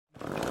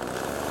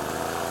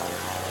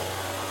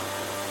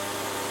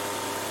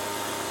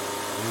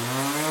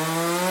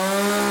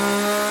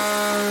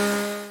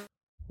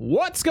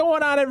What's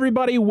going on,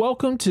 everybody?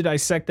 Welcome to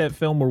Dissect That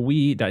Film, where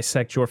we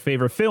dissect your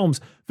favorite films,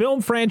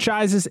 film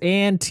franchises,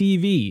 and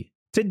TV.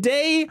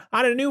 Today,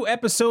 on a new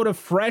episode of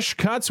Fresh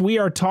Cuts, we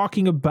are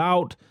talking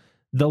about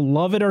the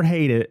Love It or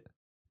Hate It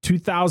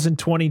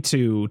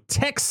 2022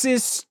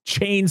 Texas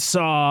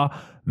Chainsaw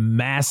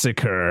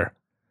Massacre.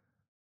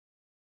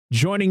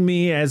 Joining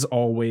me, as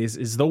always,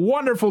 is the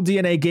wonderful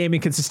DNA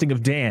Gaming, consisting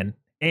of Dan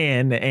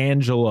and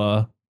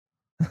Angela.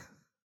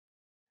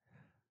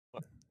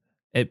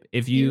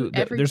 If you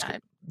every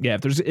time. Yeah,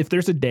 if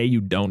there's a day you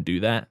don't do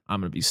that,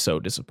 I'm gonna be so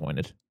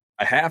disappointed.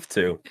 I have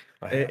to.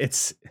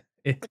 It's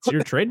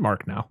your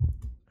trademark now.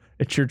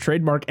 It's your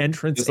trademark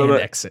entrance Just and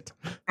like- exit.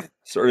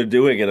 Started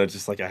doing it. I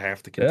just I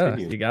have to Yeah,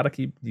 continue. you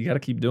gotta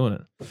keep doing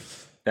it.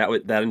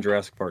 That in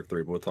Jurassic Park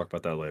 3, but we'll talk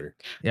about that later.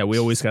 Yeah, we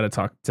always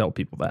gotta tell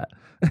people that.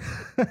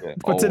 Yeah,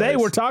 But today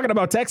always. we're talking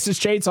about Texas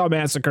Chainsaw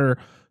Massacre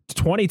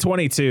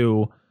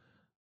 2022,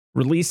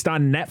 released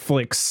on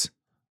Netflix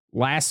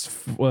last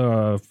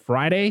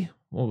Friday.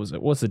 What was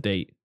it? What's the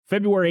date?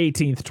 February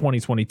 18th,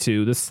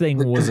 2022. This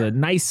thing was a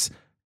nice,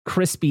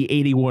 crispy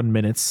 81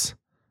 minutes.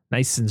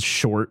 Nice and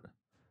short.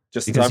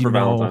 Just in because time for you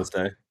know- Valentine's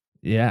Day.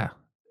 Yeah.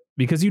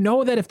 Because you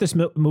know that if this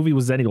movie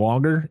was any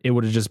longer, it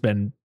would have just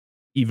been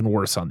even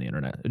worse on the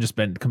internet. It just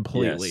been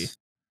completely.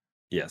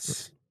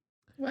 Yes.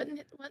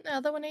 Wasn't the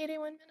other one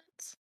 81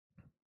 minutes?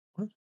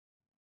 What?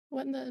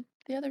 Wasn't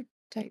the other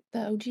type,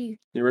 the OG?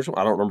 The original.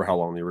 I don't remember how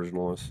long the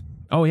original was.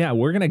 Oh, yeah.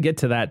 We're going to get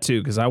to that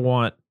too, because I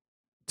want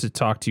to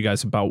talk to you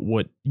guys about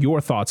what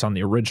your thoughts on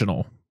the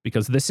original,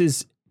 because this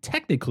is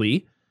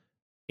technically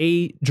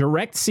a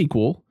direct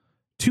sequel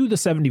to the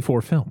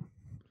 74 film.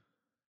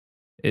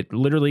 It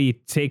literally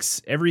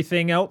takes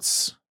everything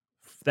else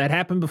that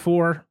happened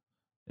before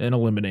and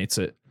eliminates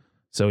it.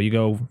 So you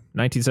go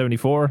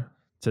 1974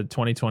 to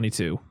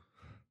 2022.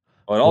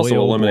 Oh, it also Boy,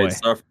 oh eliminates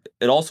boy. stuff.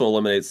 It also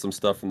eliminates some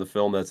stuff from the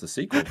film that's a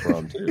sequel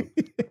from too.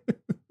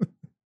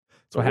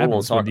 That's what we won't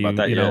happens talk when about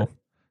that you yet. know,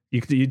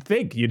 you'd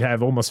think you'd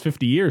have almost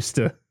 50 years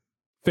to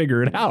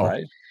figure it out.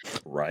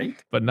 Right.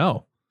 But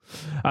no.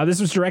 This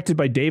was directed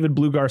by David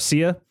Blue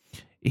Garcia.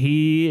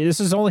 This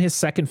is only his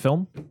second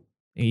film.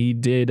 He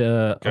did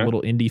a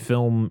little indie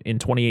film in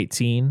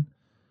 2018,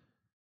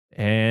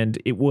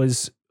 and it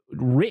was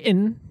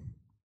written,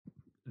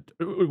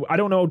 I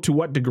don't know to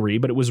what degree,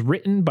 but it was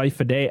written by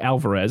Fede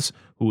Alvarez,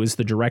 who is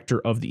the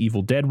director of the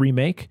Evil Dead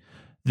remake,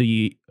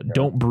 the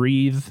Don't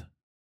Breathe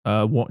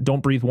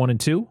 1 and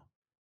 2.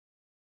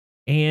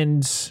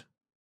 And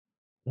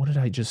what did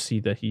I just see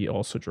that he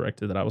also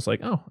directed that I was like,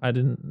 oh, I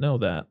didn't know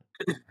that.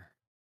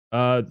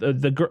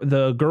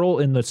 The Girl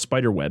in the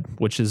Spiderweb,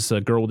 which is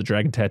a Girl with the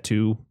Dragon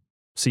Tattoo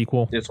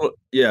sequel. It's what.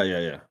 Yeah.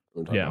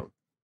 I'm talking Yeah. about.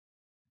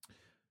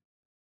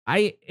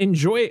 I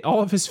enjoy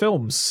all of his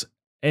films,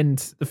 and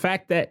the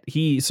fact that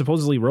he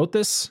supposedly wrote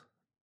this,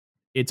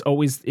 it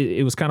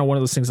was kind of one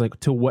of those things like,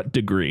 to what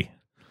degree?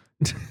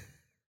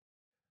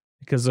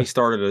 Because He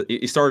started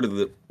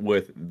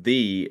with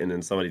the, and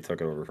then somebody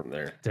took it over from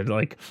there. they're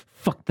like,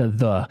 fuck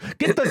the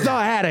get the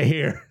out of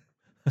here.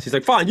 She's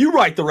like, fine, you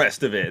write the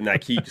rest of it,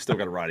 and he still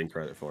got a writing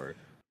credit for it.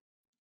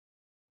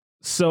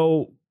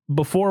 So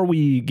before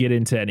we get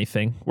into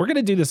anything, we're going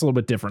to do this a little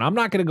bit different. I'm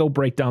not going to go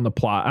break down the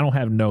plot. I don't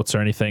have notes or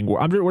anything.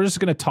 We're just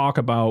going to talk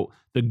about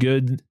the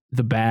good,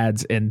 the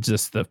bads, and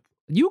just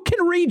you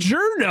can read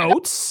your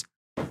notes.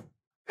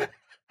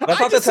 I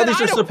thought that's how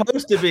these are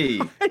supposed to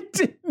be. I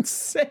didn't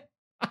say.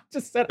 I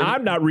just said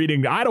I'm not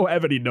reading. I don't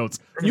have any notes.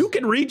 You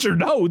can read your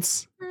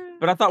notes.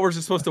 But I thought we're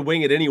just supposed to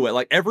wing it anyway.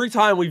 Like every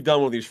time we've done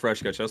one of these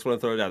fresh cuts, I just want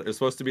to throw it out. It's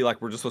supposed to be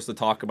like we're just supposed to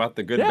talk about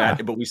the good and Yeah.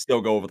 bad, but we still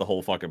go over the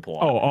whole fucking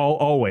plot. Oh,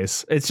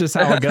 always. It's just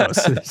how it goes.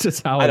 It's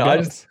just how I it know,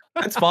 goes.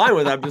 That's fine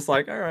with it. I'm just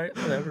like, all right,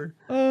 whatever.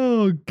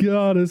 Oh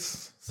God,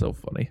 it's so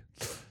funny.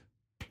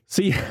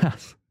 So yeah,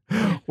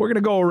 we're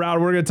gonna go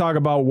around. We're gonna talk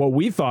about what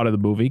we thought of the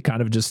movie,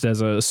 kind of just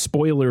as a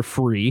spoiler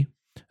free.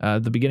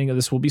 The beginning of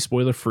this will be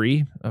spoiler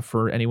free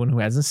for anyone who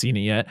hasn't seen it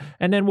yet,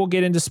 and then we'll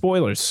get into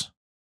spoilers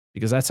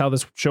because that's how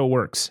this show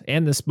works.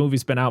 And this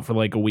movie's been out for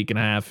like a week and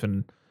a half,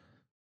 and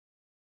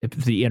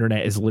the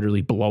internet is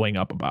literally blowing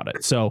up about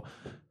it. So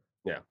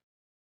yeah,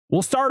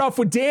 we'll start off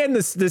with Dan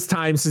this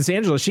time, since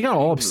Angela, she got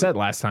all upset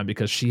last time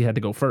because she had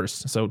to go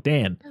first. So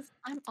Dan,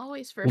 I'm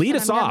always first. lead and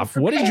us I'm never off.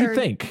 What did you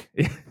prepared. think?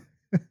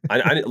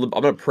 I'm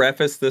going to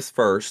preface this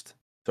first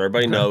so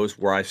everybody Okay. knows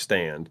where I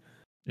stand.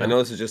 Yeah. I know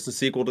this is just a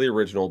sequel to the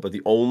original, but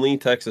the only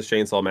Texas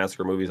Chainsaw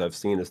Massacre movies I've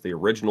seen is the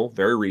original,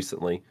 very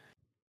recently,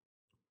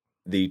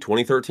 the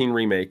 2013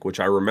 remake, which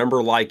I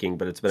remember liking,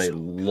 but it's been a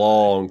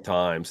long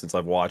time since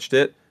I've watched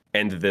it,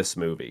 and this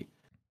movie.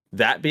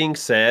 That being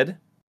said,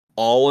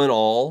 all in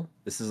all,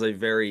 this is a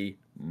very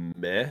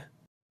meh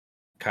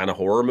kind of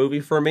horror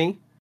movie for me.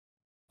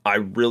 I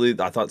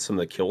thought some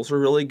of the kills were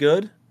really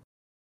good.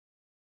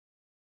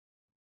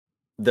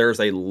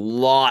 There's a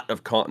lot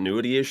of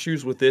continuity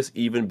issues with this,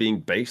 even being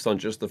based on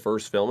just the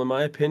first film, in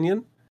my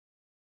opinion.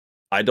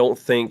 I don't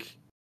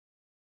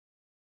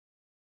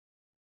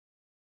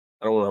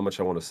know how much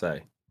I want to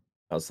say.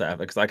 I'll say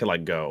because I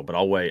could go, but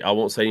I'll wait. I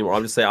won't say anymore.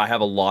 I'll just say I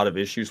have a lot of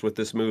issues with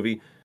this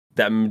movie.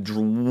 that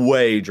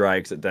way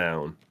drags it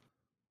down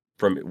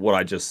from what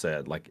I just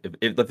said. Like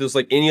if there's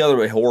like any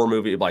other horror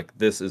movie, like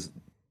this is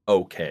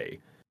okay,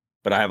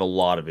 but I have a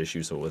lot of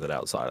issues with it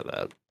outside of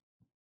that.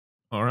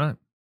 All right,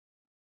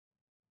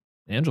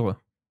 Angela.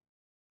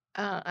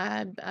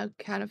 I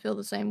kind of feel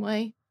the same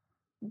way,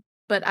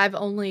 but I've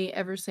only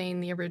ever seen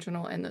the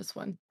original and this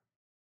one,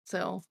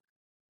 so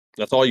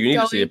that's all you need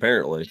to see,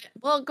 apparently.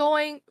 Well,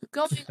 going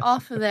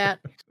off of that,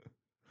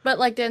 but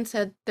like Dan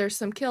said, there's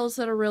some kills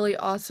that are really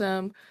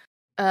awesome.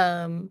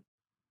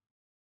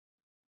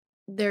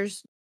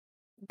 There's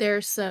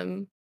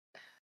some.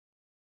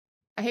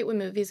 I hate when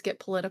movies get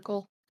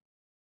political,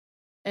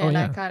 and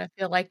I kind of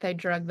feel like they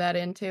drug that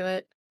into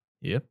it.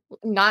 Yep.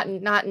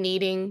 Not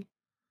needing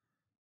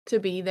to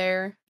be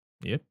there.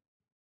 Yep.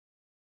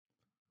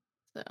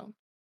 So,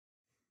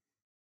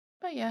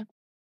 but yeah,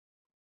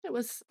 it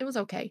was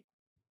okay.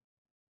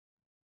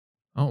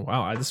 Oh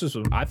wow! I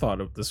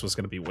thought this was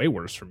going to be way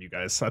worse from you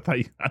guys. I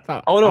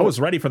thought. Oh no! I was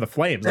ready for the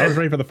flames. I was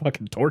ready for the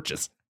fucking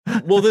torches.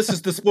 Well, this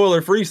is the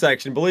spoiler-free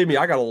section. Believe me,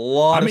 I got a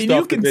lot of stuff. I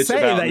mean, you can say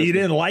that you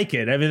didn't like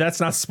it. I mean, that's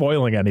not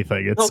spoiling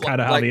anything. It's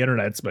kind of how the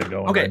internet's been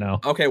going right now.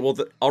 Okay, well,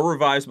 I'll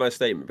revise my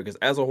statement because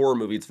as a horror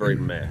movie, it's very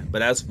meh.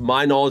 But as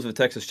my knowledge of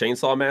the Texas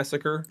Chainsaw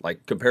Massacre,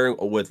 like comparing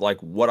with like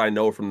what I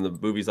know from the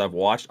movies I've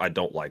watched, I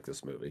don't like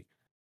this movie.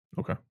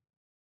 Okay.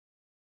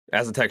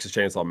 As a Texas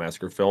Chainsaw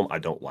Massacre film, I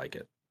don't like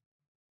it.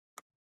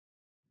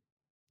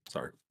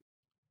 Sorry.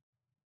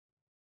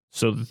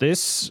 So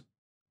this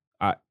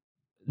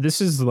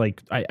is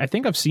like I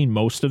think I've seen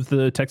most of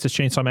the Texas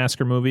Chainsaw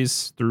Massacre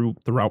movies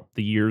throughout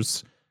the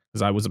years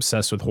because I was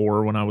obsessed with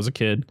horror when I was a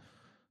kid.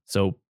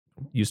 So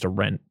used to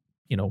rent,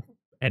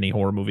 any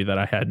horror movie that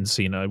I hadn't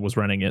seen, I was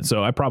renting it.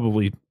 So I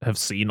probably have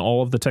seen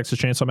all of the Texas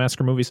Chainsaw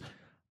Massacre movies.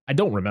 I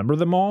don't remember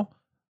them all.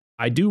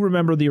 I do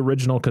remember the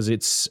original because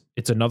it's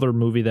another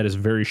movie that is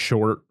very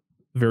short,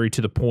 very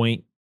to the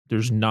point.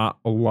 There's not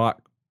a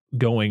lot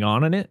going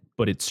on in it,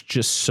 but it's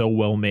just so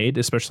well made,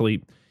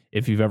 especially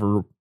if you've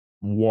ever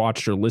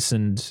watched or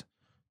listened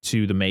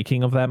to the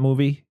making of that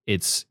movie.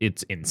 It's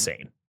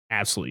insane,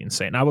 absolutely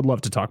insane. I would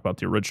love to talk about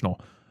the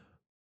original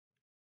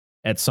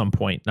at some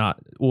point.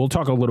 We'll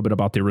talk a little bit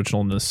about the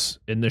original in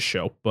this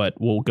show, but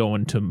we'll go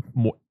into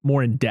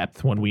more in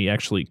depth when we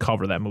actually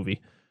cover that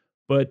movie.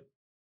 But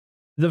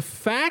the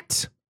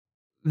fact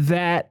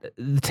that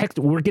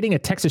we're getting a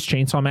Texas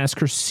Chainsaw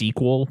Massacre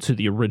sequel to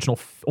the original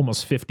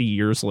almost 50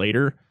 years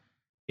later,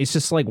 it's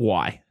just like,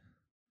 why?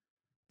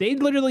 They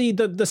literally,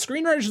 the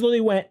screenwriters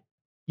literally went,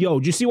 yo,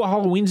 did you see what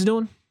Halloween's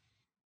doing? Did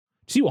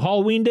you see what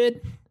Halloween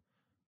did?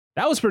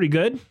 That was pretty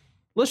good.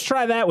 Let's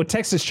try that with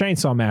Texas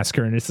Chainsaw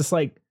Massacre. And it's just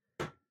like,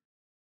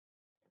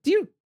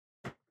 do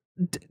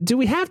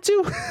we have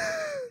to?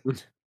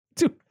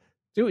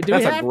 do we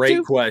That's have a great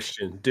to?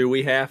 question. Do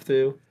we have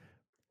to?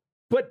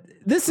 But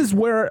this is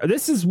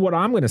what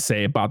I'm going to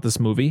say about this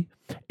movie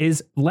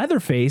is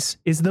Leatherface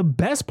is the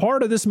best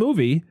part of this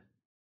movie.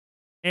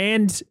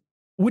 And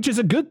which is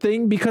a good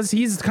thing because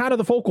he's kind of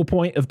the focal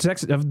point of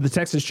the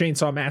Texas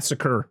Chainsaw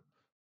Massacre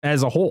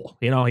as a whole.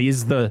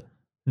 He's the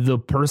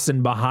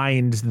person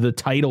behind the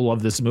title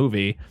of this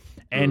movie,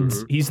 and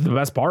he's the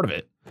best part of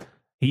it.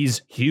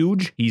 He's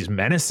huge. He's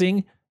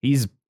menacing.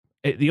 He's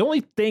the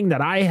only thing that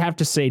I have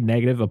to say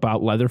negative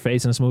about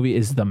Leatherface in this movie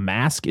is the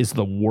mask is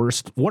the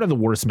worst, one of the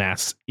worst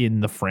masks in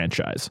the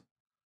franchise.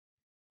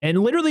 And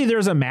literally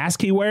there's a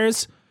mask he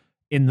wears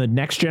in the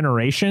Next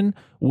Generation,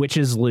 which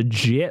is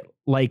legit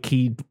like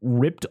he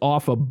ripped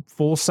off a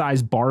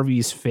full-size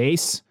Barbie's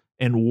face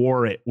and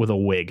wore it with a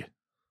wig.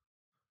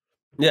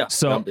 Yeah.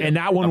 So, and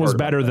that one was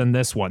better than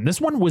this one. This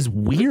one was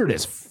weird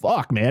as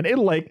fuck, man.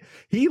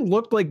 He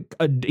looked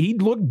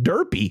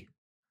derpy.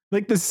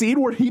 Like the scene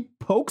where he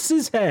pokes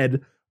his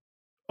head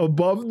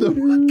above the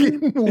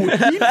fucking weeds.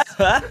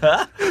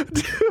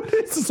 Dude,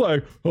 it's just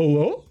like,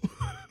 hello?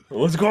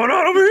 What's going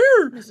on over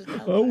here?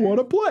 I want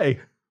to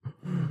play.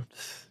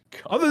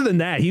 Other than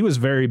that, he was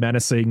very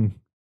menacing.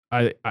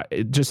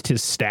 Just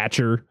his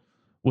stature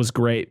was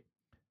great.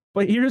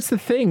 But here's the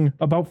thing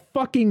about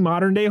fucking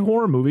modern day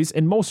horror movies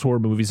and most horror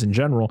movies in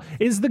general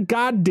is the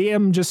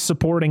goddamn just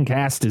supporting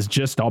cast is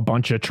just a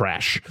bunch of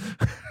trash.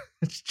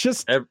 It's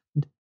just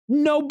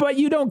no, but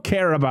you don't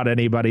care about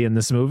anybody in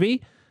this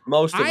movie.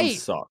 Most of them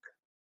suck.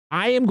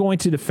 I am going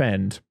to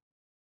defend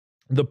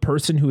the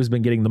person who has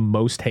been getting the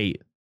most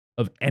hate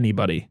of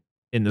anybody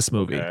in this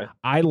movie. Okay.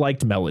 I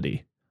liked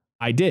Melody.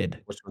 I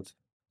did. Which one's?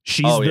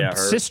 She's the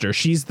sister.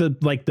 She's the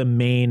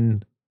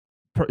main.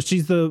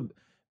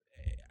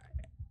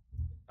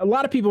 A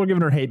lot of people are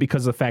giving her hate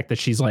because of the fact that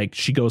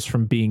she goes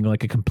from being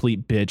like a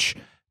complete bitch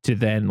to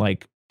then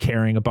like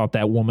caring about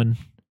that woman.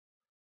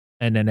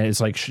 And then it's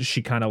like,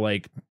 she kind of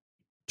like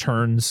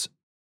turns.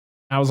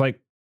 I was like,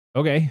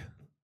 okay,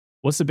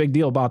 what's the big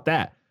deal about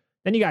that?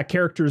 Then you got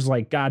characters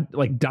like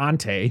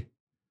Dante.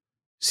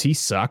 He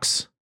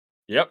sucks.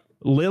 Yep.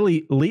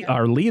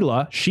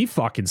 Leela, she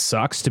fucking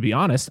sucks, to be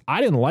honest.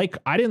 I didn't like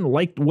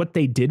what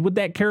they did with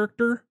that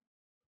character.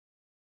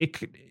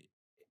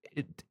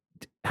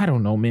 I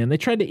don't know, man. They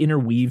tried to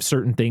interweave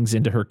certain things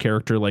into her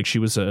character, like she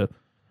was a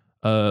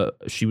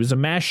she was a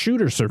mass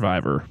shooter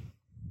survivor.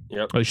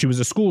 Yep. She was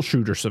a school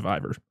shooter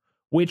survivor,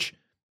 which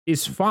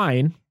is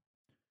fine,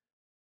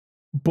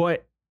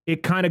 but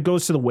it kind of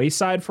goes to the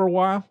wayside for a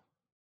while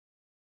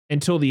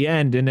until the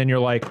end, and then you're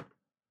like,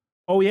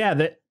 oh yeah,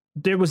 that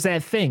there was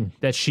that thing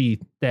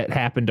that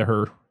happened to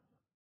her.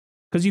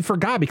 Because you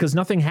forgot, because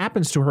nothing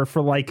happens to her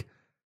for like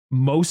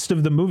most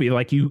of the movie.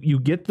 Like you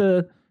get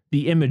the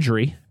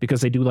imagery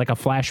because they do like a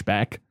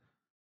flashback,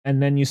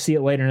 and then you see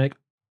it later, and like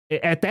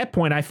at that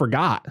point I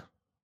forgot.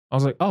 I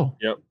was like, oh,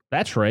 yep,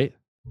 that's right.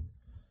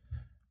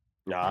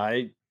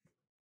 I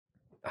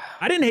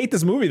didn't hate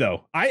this movie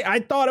though. I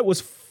thought it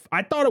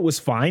was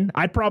fine.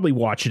 I'd probably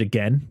watch it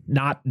again,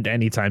 not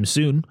anytime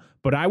soon,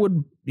 but I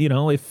would,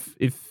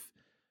 if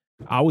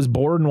I was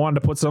bored and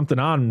wanted to put something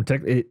on.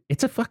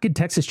 It's a fucking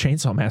Texas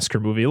Chainsaw Massacre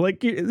movie. Like,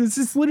 this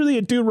is literally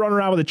a dude running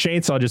around with a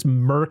chainsaw just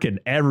murking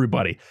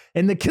everybody.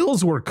 And the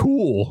kills were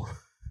cool.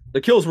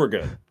 The kills were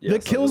good. Yes, the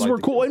kills were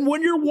cool. And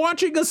when you're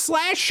watching a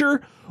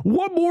slasher,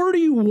 what more do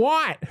you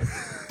want?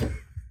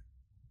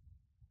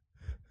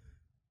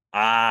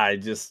 I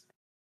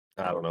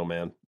don't know,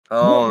 man.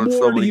 What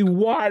more do you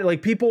want?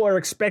 Like, people are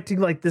expecting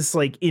like this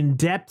like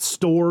in-depth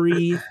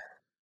story.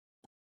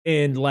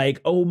 And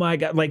like, oh my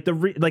God,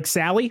 like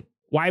Sally,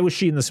 why was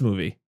she in this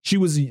movie? She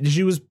was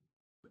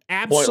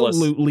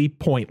absolutely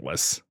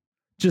pointless.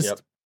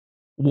 Just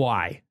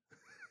why?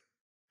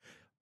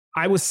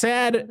 I was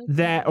sad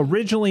that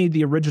originally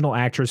the original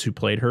actress who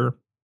played her,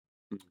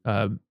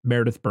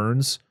 Meredith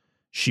Burns,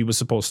 she was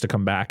supposed to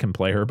come back and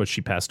play her, but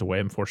she passed away,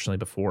 unfortunately,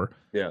 before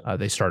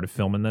they started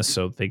filming this.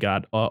 So they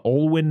got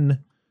Olwen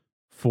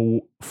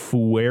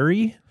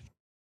Foueri.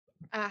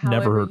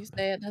 Never heard. You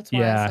say it, that's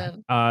why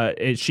I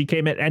said. She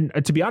came in,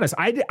 and to be honest,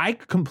 I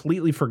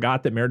completely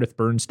forgot that Meredith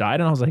Burns died,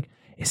 and I was like,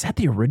 is that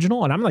the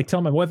original? And I'm like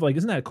telling my wife, like,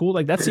 isn't that cool?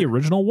 Like, that's the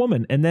original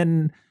woman. And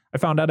then I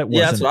found out it wasn't.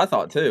 Yeah, that's what I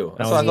thought too.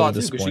 That's what I thought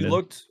too, because she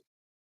looked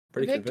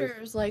pretty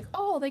Victor's like,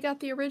 oh, they got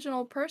the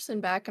original person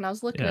back, and I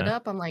was looking it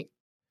up. I'm like,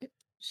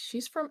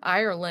 she's from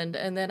Ireland,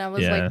 and then I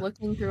was like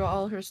looking through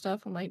all her stuff.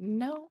 I'm like,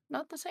 no,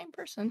 not the same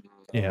person.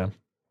 Yeah.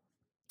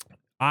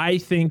 I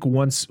think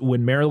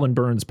when Marilyn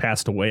Burns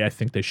passed away, I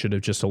think they should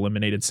have just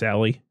eliminated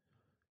Sally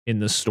in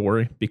this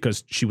story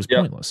because she was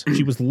pointless.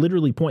 She was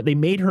literally They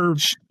made her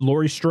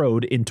Laurie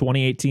Strode in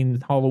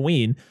 2018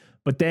 Halloween,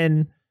 but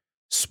then,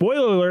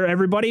 spoiler alert,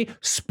 everybody,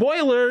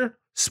 spoiler,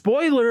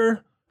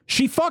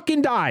 she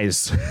fucking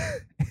dies.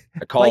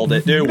 I called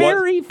it, dude.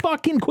 Very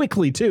fucking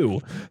quickly, too.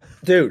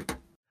 Dude,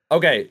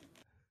 okay.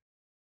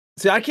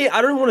 See, I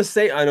don't want to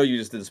say. I know you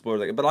just did the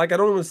spoiler thing, but like I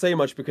don't want to say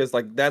much because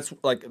that's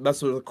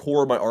the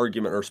core of my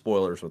argument are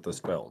spoilers with this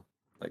film.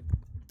 Like,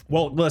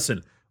 well,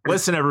 listen,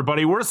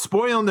 everybody, we're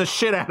spoiling the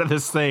shit out of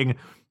this thing.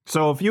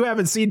 So if you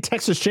haven't seen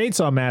Texas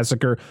Chainsaw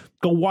Massacre,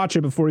 go watch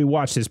it before you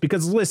watch this.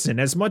 Because listen,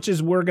 as much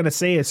as we're gonna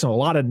say it's a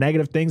lot of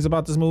negative things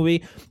about this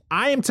movie,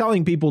 I am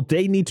telling people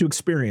they need to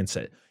experience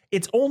it.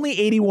 It's only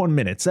 81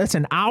 minutes. That's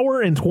an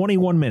hour and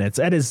 21 minutes.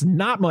 That is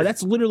not much.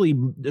 That's literally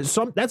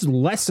that's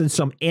less than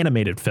some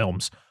animated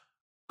films.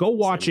 Go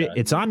watch it.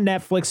 It's on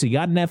Netflix. You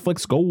got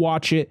Netflix. Go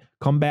watch it.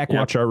 Come back,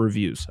 watch our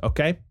reviews.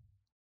 Okay?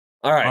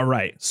 All right. All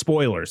right.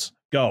 Spoilers.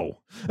 Go.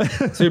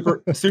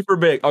 super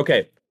big.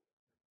 Okay.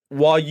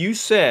 While you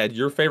said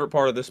your favorite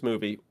part of this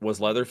movie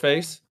was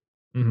Leatherface,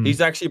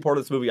 he's actually a part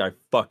of this movie I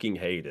fucking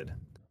hated.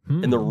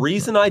 And the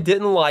reason I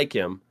didn't like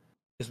him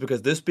is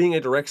because this being a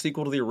direct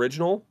sequel to the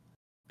original,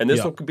 and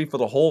this one could be for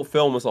the whole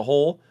film as a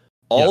whole,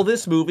 all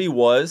this movie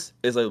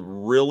is a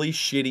really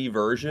shitty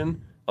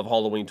version of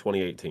Halloween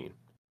 2018.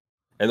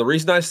 And the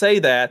reason I say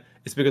that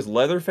is because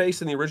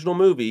Leatherface in the original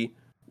movie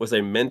was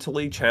a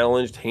mentally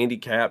challenged,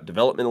 handicapped,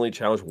 developmentally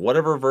challenged,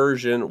 whatever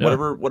version,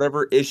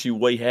 whatever issue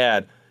we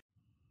had,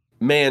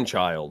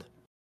 man-child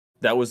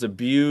that was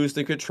abused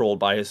and controlled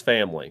by his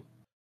family.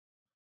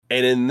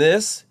 And in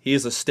this, he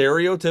is a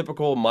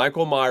stereotypical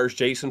Michael Myers,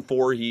 Jason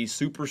Voorhees,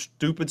 super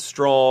stupid,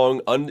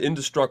 strong,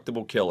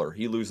 indestructible killer.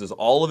 He loses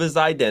all of his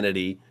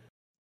identity.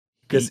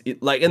 Because,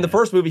 in the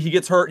first movie, he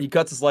gets hurt, he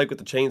cuts his leg with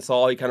the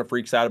chainsaw, he kind of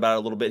freaks out about it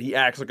a little bit. He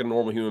acts like a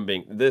normal human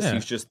being.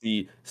 He's just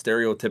the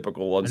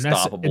stereotypical,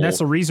 unstoppable. And that's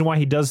the reason why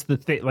he does the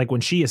thing. Like,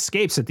 when she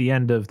escapes at the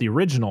end of the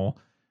original,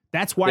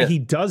 that's why he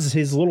does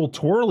his little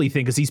twirly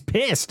thing, because he's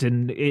pissed,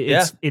 and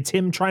it's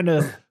him trying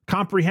to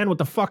comprehend what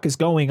the fuck is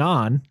going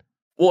on.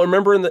 Well,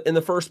 remember in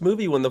the first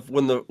movie when the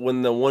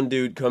one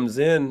dude comes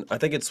in, I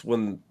think it's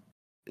when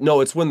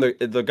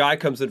the guy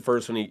comes in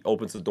first when he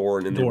opens the door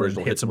and in the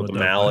original hits him with the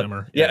mallet.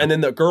 Yeah, and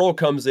then the girl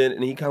comes in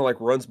and he kind of like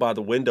runs by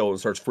the window and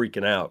starts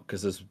freaking out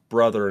because his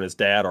brother and his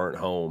dad aren't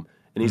home.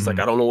 And he's like,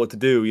 I don't know what to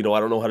do. I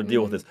don't know how to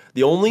deal with this.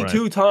 The only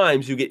two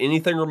times you get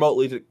anything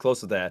remotely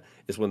close to that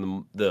is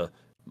when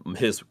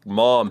his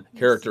mom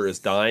character is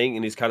dying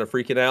and he's kind of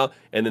freaking out,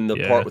 and then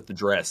the part with the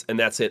dress, and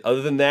that's it.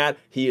 Other than that,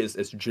 he is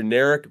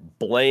generic,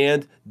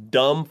 bland,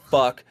 dumb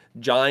fuck,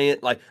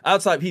 giant. Like,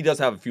 outside, he does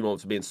have a few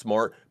moments of being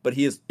smart, but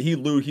he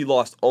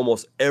lost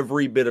almost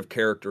every bit of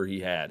character he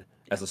had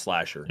as a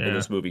slasher in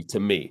this movie. To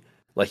me,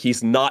 like,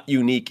 he's not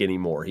unique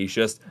anymore. He's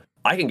just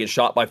I can get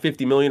shot by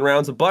 50 million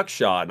rounds of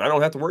buckshot, and I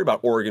don't have to worry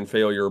about organ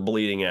failure or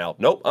bleeding out.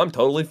 Nope, I'm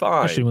totally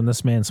fine. Especially when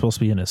this man's supposed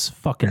to be in his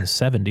fucking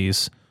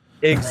 70s.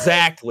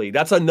 Exactly.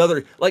 That's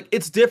another, like,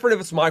 it's different if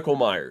it's Michael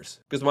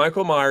Myers, because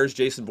Michael Myers,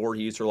 Jason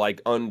Voorhees are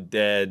like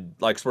undead,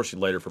 like especially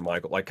later for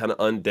Michael, like kind of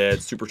undead,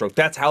 super strong.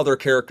 That's how their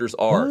characters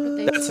are.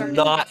 That's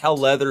not how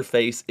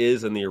Leatherface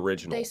is in the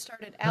original. They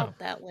started out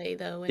that way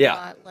though. And Yeah,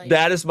 not, like,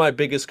 that is my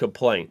biggest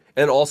complaint.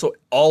 And also,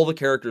 all the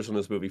characters in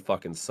this movie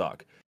fucking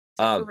suck.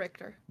 except for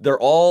Richter. They're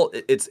all,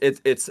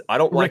 it's. I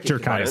don't like Richter it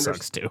 'cause I kind of understand-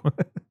 sucks too.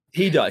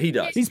 He does.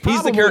 He's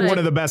probably the character. one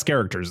of the best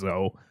characters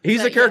though. He's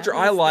the But character yeah,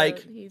 I he's like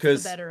he's the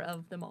because better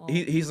of them all.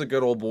 he's a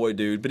good old boy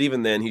dude. But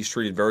even then, he's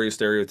treated very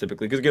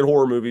stereotypically. Because again,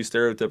 horror movies,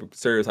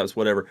 stereotypes,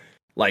 whatever.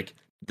 Like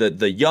the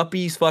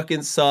yuppies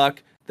fucking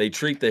suck. They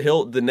treat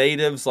the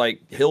natives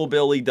like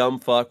hillbilly dumb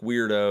fuck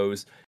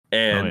weirdos.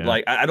 And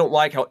like I don't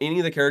like how any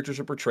of the characters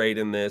are portrayed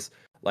in this.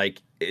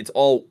 Like it's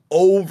all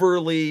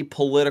overly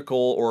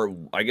political, or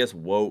I guess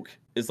woke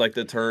is like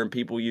the term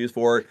people use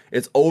for it.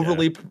 It's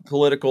overly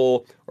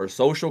political or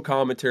social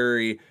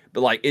commentary,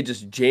 but like it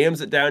just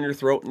jams it down your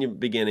throat in the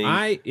beginning.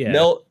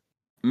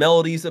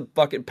 Melody's a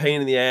fucking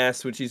pain in the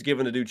ass when she's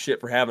giving a dude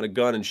shit for having a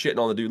gun and shitting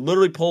on the dude.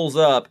 Literally pulls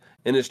up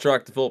in his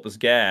truck to fill up his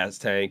gas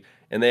tank,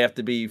 and they have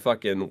to be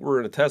fucking, we're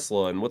in a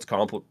Tesla, and what's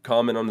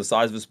comment on the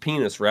size of his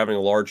penis for having a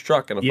large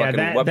truck and a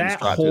fucking weapons that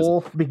strapped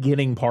whole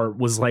beginning part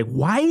was like,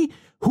 why?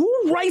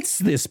 Who writes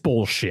this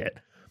bullshit?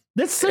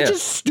 That's such a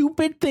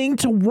stupid thing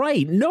to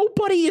write.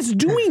 Nobody is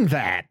doing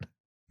that.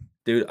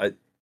 Dude,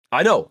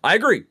 I know. I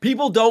agree.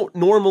 People don't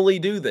normally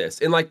do this.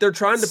 And like they're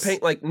trying to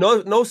paint like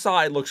no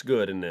side looks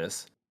good in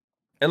this.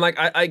 And like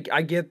I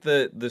get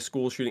the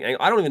school shooting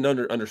angle. I don't even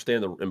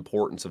understand the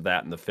importance of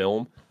that in the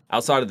film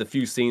outside of the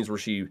few scenes where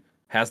she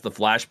has the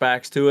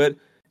flashbacks to it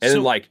and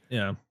then like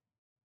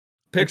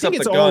picks up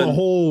the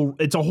gun.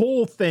 It's a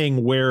whole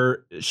thing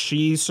where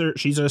she's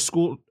a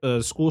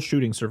school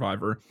shooting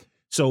survivor.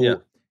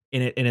 So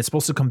and it's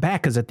supposed to come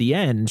back because at the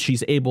end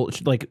she's able,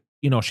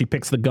 she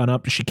picks the gun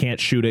up, she can't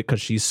shoot it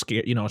because she's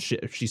scared,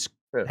 she's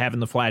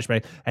having the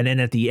flashback, and then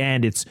at the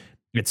end it's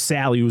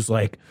Sally who's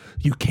like,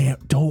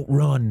 don't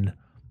run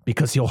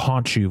because he'll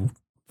haunt you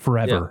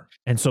forever.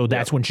 And so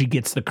that's when she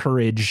gets the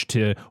courage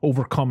to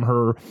overcome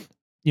her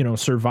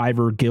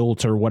survivor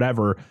guilt or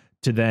whatever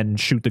to then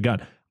shoot the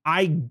gun.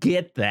 I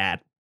get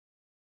that,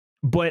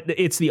 but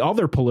it's the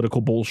other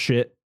political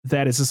bullshit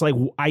that is just like,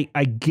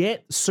 I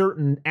get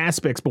certain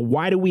aspects, but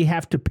why do we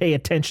have to pay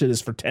attention to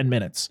this for 10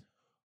 minutes?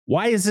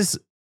 Why is this?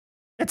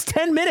 That's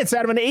 10 minutes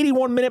out of an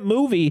 81-minute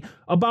movie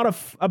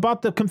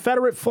about the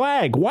Confederate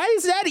flag. Why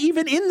is that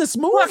even in this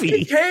movie?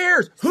 Who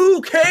cares?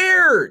 Who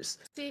cares?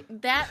 See,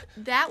 that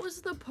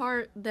was the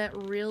part that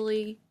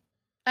really,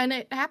 and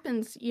it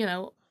happens,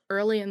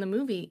 early in the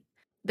movie.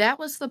 That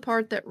was the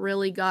part that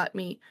really got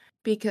me,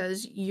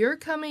 because you're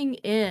coming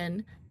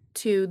in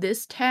to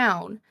this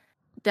town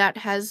that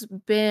has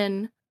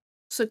been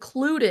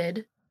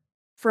secluded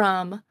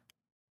from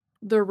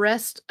the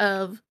rest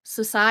of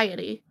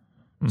society.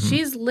 Mm-hmm.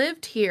 She's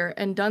lived here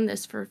and done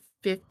this for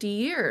 50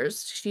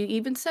 years. She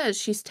even says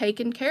she's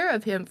taken care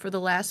of him for the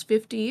last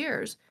 50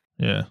 years.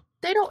 Yeah.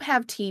 They don't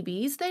have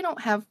TVs. They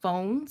don't have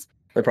phones.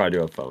 They probably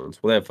do have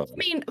phones. Well, they have phones. I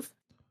mean,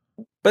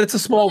 but it's a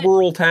small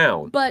rural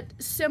town. But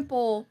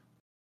simple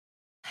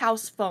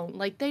house phone.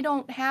 Like, they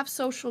don't have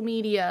social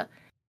media.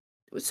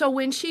 So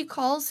when she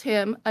calls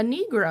him a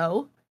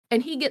Negro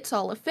and he gets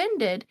all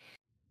offended,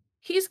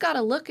 he's got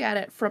to look at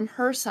it from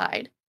her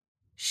side.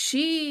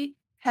 She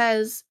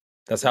has...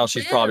 That's how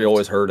she's probably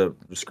always heard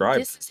it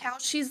described. This is how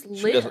she's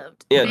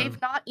lived.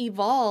 They've not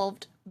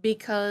evolved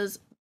because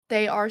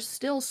they are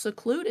still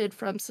secluded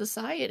from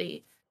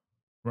society.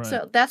 Right.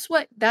 So that's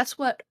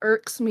what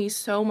irks me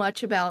so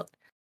much about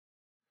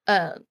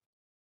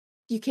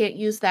you can't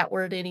use that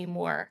word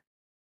anymore.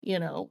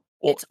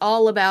 It's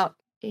all about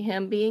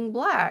him being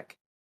black.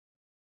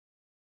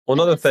 Well,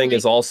 another thing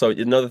is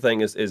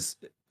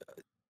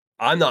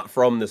I'm not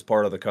from this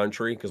part of the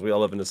country because we all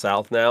live in the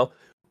South now.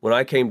 When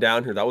I came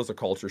down here, that was a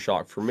culture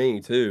shock for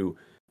me too,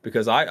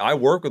 because I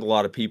work with a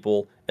lot of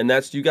people, and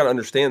you got to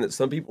understand that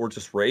some people were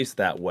just raised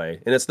that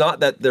way. And it's not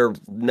that they're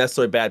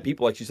necessarily bad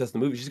people, like she says in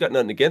the movie. She's got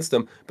nothing against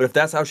them, but if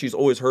that's how she's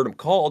always heard them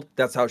called,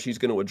 that's how she's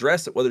going to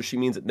address it, whether she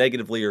means it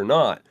negatively or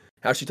not.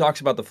 How she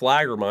talks about the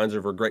flag reminds her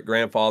of her great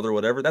grandfather or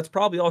whatever. That's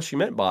probably all she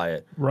meant by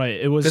it. Right.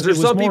 It was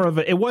more of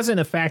it wasn't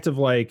a fact of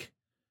like,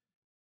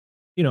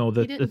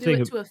 the thing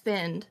do it to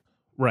offend.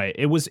 Right.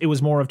 It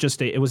was more of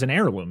just it was an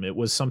heirloom. It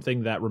was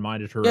something that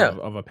reminded her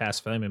of a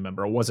past family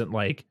member. It wasn't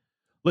like,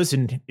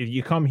 listen, if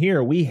you come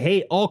here, we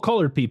hate all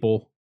colored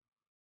people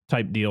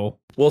type deal.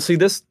 Well, see,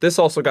 this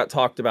also got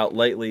talked about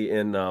lately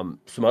in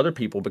some other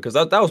people, because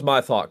that was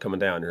my thought coming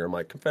down here. I'm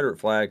like, Confederate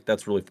flag,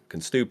 that's really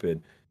fucking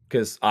stupid.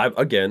 Because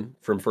again,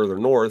 from further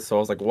north, so I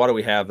was like, why do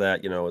we have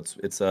that?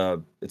 It's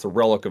a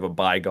relic of a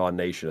bygone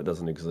nation. It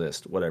doesn't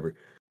exist, whatever.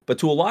 But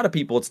to a lot of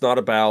people, it's not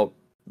about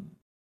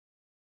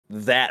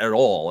that at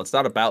all. It's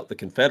not about the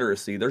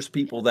Confederacy. There's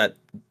people that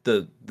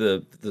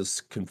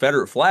this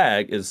Confederate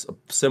flag is a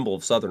symbol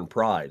of Southern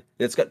pride.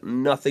 It's got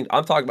nothing.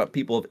 I'm talking about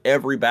people of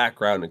every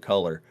background and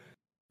color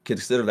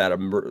consider that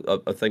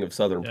a thing of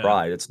Southern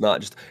pride. It's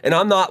not just, and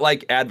I'm not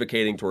like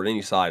advocating toward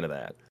any side of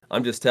that.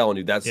 I'm just telling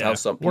you that's how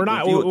some people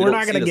feel. We're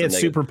not going to get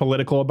super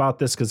political about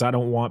this because I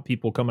don't want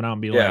people coming out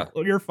and be like,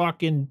 oh, you're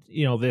fucking,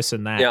 this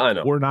and that. Yeah, I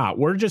know. We're not.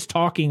 We're just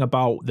talking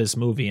about this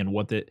movie and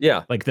what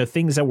like the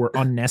things that were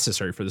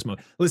unnecessary for this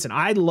movie. Listen,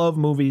 I love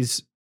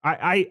movies.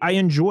 I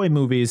enjoy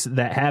movies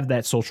that have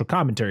that social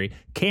commentary.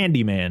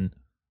 Candyman,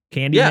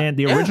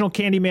 the original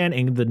Candyman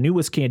and the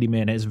newest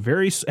Candyman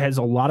has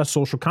a lot of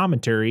social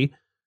commentary.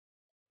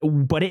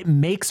 But it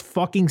makes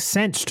fucking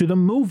sense to the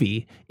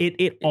movie.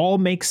 It all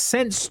makes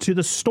sense to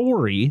the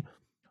story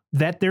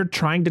that they're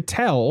trying to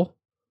tell.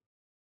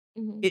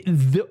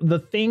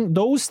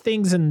 Those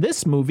things in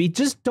this movie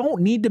just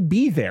don't need to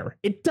be there.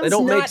 It does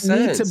not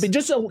need to be.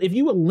 Just if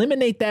you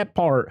eliminate that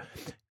part,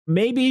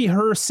 maybe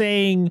her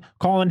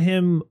calling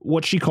him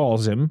what she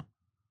calls him.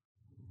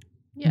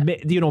 Yeah.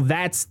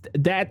 That's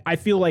that. I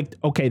feel like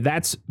okay,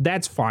 that's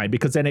fine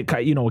because then it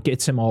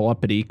gets him all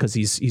uppity because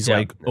he's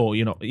like, oh,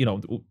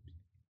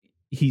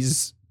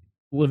 he's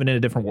living in a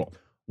different world,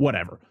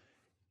 whatever.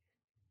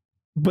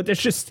 But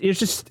it's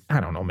just, I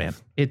don't know, man.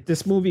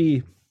 This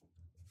movie,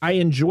 I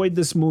enjoyed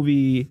this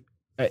movie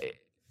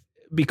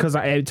because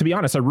to be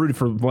honest, I rooted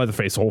for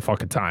Leatherface the whole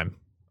fucking time.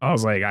 I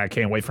was like, I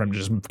can't wait for him to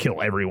just kill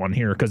everyone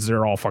here because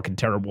they're all fucking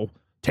terrible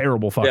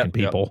fucking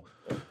people.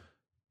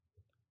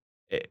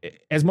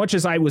 As much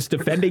as I was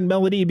defending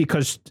Melody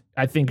because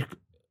I think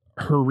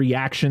her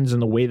reactions and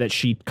the way that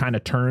she kind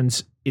of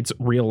turns, it's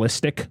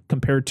realistic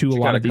compared to a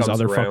lot of these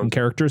other fucking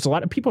characters. A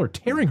lot of people are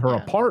tearing her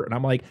apart. And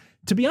I'm like,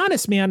 to be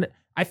honest, man,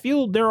 I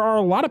feel there are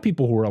a lot of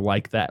people who are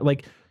like that.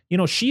 Like,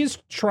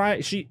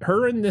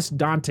 her and this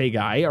Dante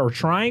guy are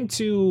trying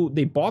to,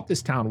 they bought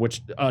this town,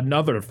 which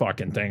another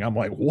fucking thing. I'm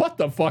like, what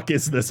the fuck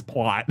is this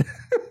plot?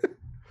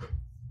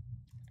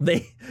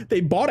 They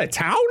bought a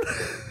town?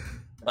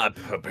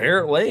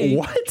 Apparently.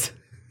 What?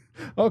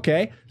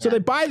 Okay. So they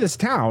buy this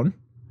town.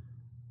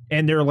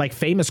 And they're like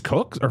famous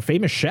cooks or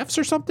famous chefs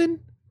or something.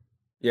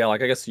 Yeah,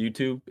 like I guess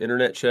YouTube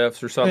internet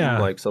chefs or something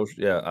like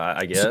social. Yeah,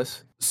 I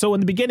guess. So in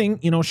the beginning,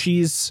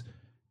 she's,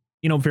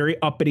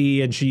 very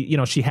uppity, and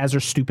she has her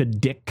stupid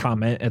dick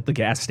comment at the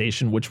gas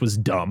station, which was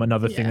dumb.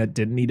 Another thing that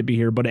didn't need to be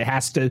here, but it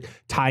has to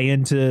tie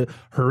into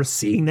her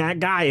seeing that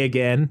guy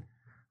again,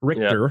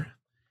 Richter.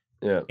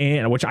 Yeah.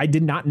 And which I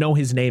did not know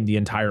his name the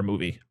entire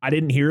movie. I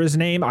didn't hear his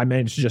name. I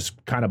managed to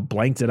just kind of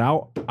blanked it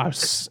out. I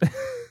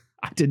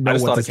didn't know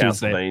what to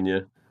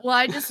say. Well,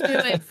 I just knew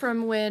it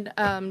from when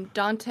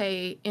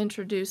Dante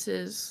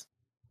introduces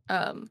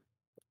him.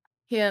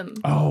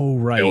 Oh,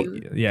 right.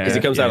 Yeah. Because he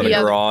comes out of the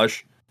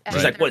garage.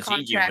 He's like, what's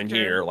he doing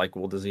here? Like,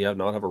 well, does he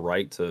not have a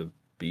right to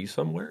be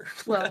somewhere?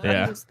 Well,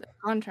 he's the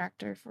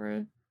contractor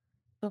for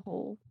the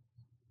whole.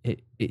 And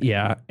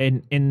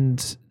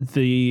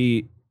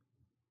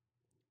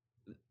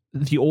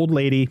the old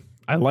lady,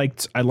 I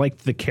liked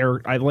the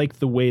character. I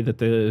liked the way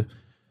that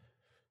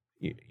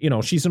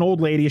she's an old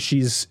lady.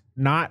 She's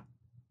not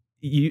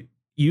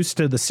used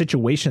to the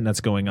situation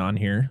that's going on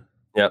here.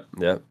 Yep.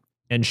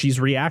 And she's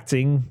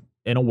reacting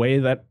in a way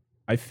that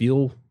I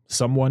feel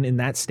someone in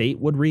that state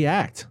would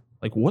react.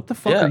 Like, what the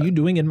fuck are you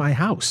doing in my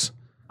house?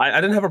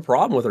 I didn't have a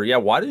problem with her. Yeah,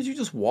 why did you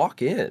just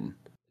walk in?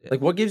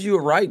 Like, what gives you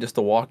a right just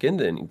to walk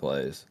into any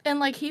place? And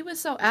like, he was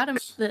so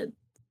adamant that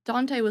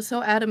Dante was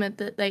so adamant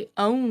that they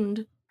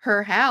owned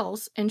her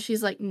house, and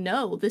she's like,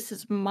 no, this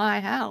is my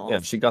house. Yeah,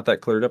 she got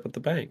that cleared up at the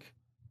bank.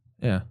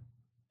 Yeah.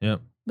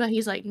 But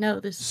he's like,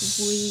 no,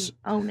 we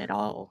own it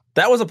all.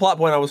 That was a plot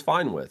point I was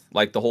fine with.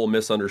 Like the whole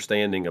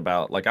misunderstanding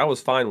about, like, I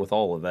was fine with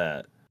all of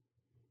that.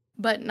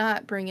 But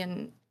not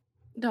bringing,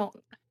 It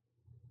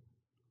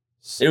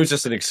was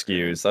just an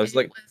excuse. I was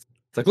like,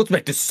 it's like, let's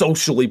make this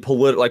socially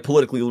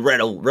politically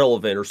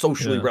relevant or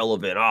socially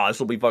relevant. This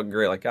will be fucking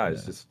great. Like,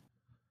 guys, just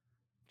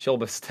chill,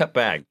 but step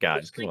back,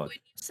 guys. Come on. When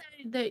you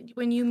said that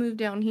when you moved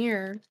down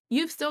here,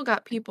 you've still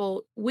got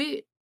people.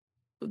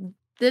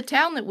 The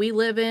town that we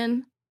live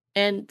in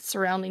and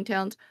surrounding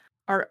towns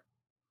are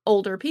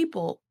older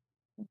people.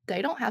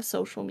 They don't have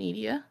social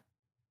media.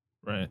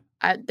 Right.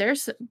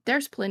 There's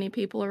plenty of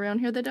people around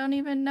here that don't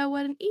even know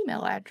what an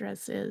email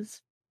address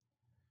is.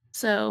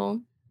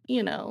 So, I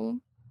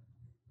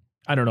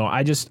don't know.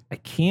 I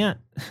can't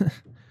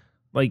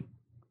like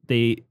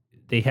they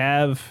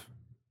have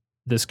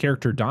this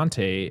character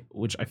Dante,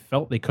 which I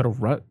felt they could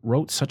have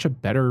wrote such a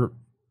better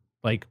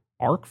like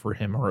arc for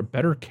him or a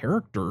better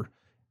character.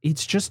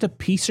 It's just a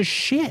piece of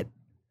shit.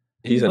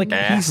 He's like an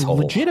asshole.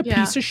 He's legit a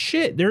piece of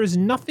shit. There is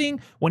nothing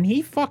when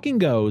he fucking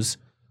goes.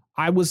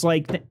 I was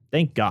like,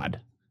 thank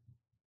God.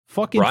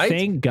 Fucking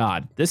thank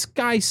God. This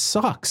guy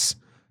sucks.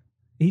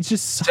 He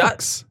just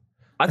sucks.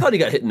 I thought he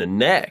got hit in the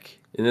neck.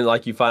 And then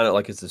like you find out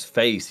like it's his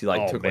face. He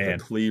like took like a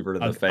cleaver to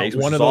the face,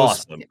 which is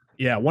awesome.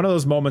 Yeah, one of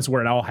those moments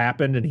where it all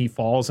happened and he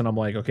falls and I'm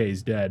like, okay,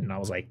 he's dead. And I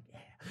was like,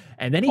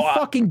 and then he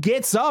fucking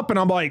gets up and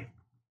I'm like,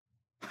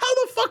 how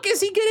the fuck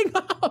is he getting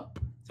up?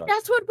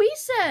 That's what we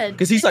said.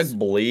 Because he's like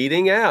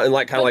bleeding out and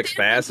like kind of like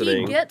When spasming.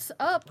 he gets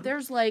up,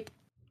 there's like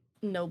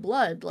no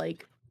blood.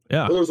 Like,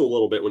 Yeah. Well, there's a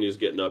little bit when he was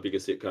getting up. You can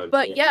see it kind of.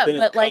 but yeah, then it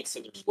but like cuts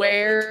and there's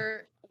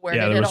where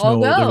Yeah, did there it was all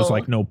go? there was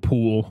like no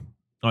pool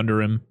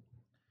under him.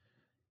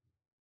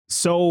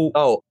 So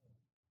Oh,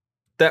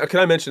 can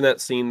I mention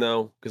that scene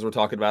though? Because we're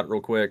talking about it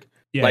real quick.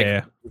 yeah, like,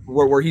 yeah.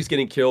 Where he's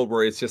getting killed,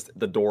 where it's just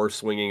the door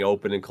swinging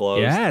open and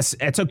closed. Yes,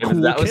 it's a And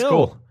cool that was kill.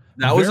 cool.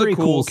 That was a Very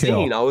cool kill.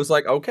 scene. I was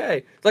like,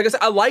 okay. Like I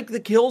said, I like the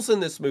kills in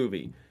this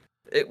movie.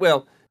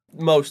 Well,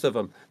 most of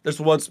them. There's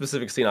one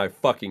specific scene I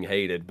fucking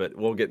hated, but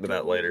we'll get into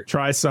that later.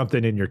 Try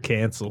something and you're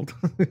canceled.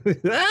 Who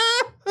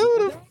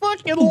the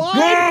fucking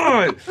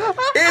lie? God,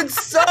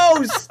 it's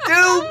so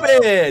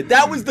stupid.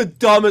 That was the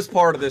dumbest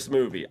part of this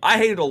movie. I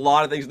hated a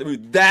lot of things in the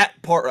movie. That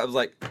part, I was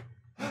like,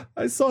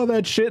 I saw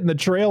that shit in the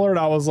trailer and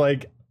I was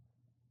like,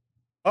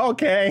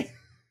 okay,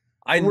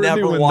 I We're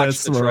never doing watched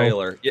this, the bro.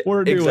 trailer. Yeah,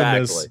 we're doing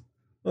exactly. this.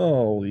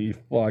 Holy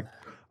fuck.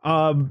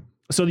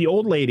 So the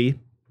old lady,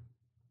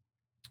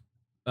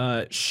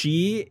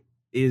 she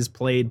is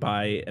played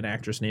by an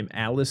actress named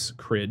Alice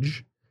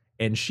Cridge,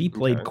 and she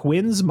played Okay.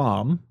 Quinn's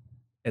mom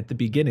at the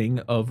beginning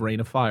of Reign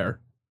of Fire.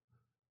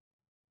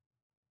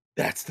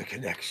 That's the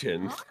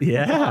connection.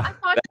 Yeah. I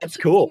thought it That's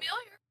was cool.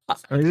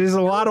 familiar. She's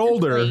a lot This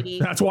older. lady,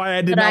 That's why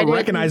I did but I not didn't-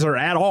 recognize her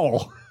at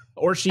all.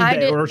 Or she I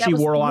did, or that she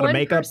was wore a lot of one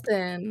makeup.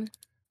 person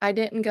I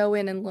didn't go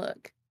in and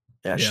look.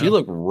 Yeah, Yeah. she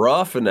looked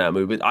rough in that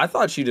movie. I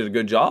thought she did a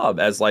good job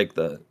as like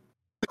the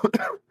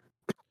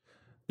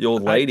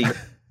old lady.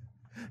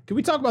 Can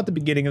we talk about the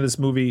beginning of this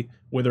movie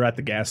where they're at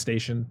the gas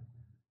station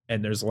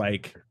and there's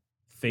like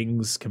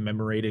things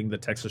commemorating the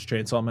Texas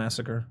Chainsaw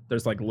Massacre?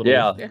 There's like little,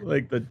 Yeah.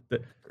 like the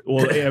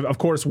well, yeah, of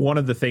course, one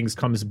of the things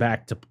comes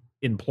back to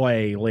in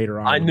play later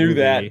on. I in the knew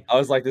that. movie. I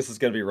was like, this is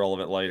going to be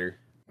relevant later.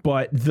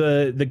 But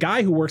the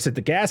guy who works at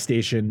the gas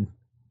station,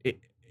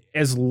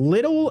 as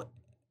little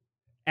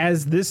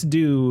as this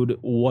dude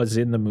was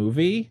in the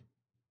movie,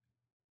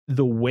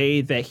 the way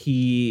that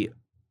he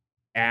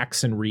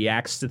acts and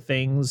reacts to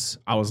things,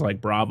 I was like,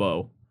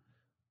 bravo.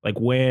 Like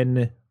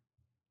when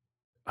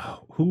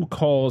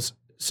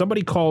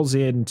somebody calls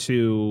in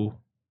to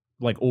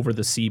like over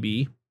the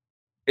CB.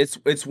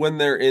 It's when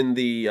they're in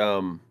the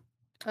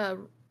The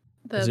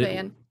Is it-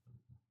 van,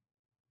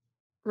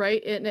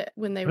 right?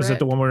 When they Was it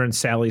the wrecked. one where in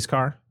Sally's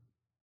car?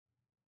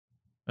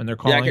 And they're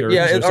calling, or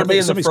yeah. is there Are they somebody-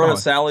 in the somebody's front calling? of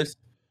Sally's?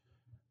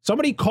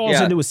 Somebody calls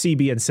Yeah. into a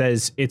CB and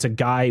says it's a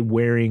guy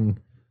wearing,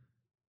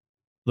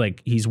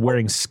 like he's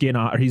wearing skin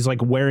on, or he's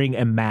like wearing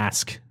a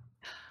mask.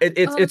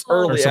 It's Oh.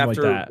 Or early something like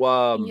after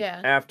that.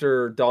 Yeah.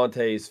 after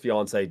Dante's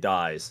fiance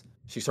dies.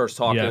 She starts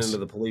talking Yes. into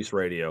the police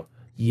radio.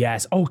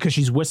 Yes. Oh, because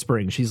she's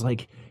whispering. She's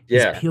like,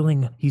 Yeah.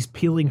 he's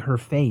peeling her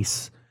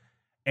face.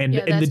 And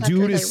Yeah, and the that's after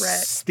dude they is wreck.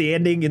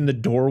 standing in the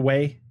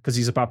doorway because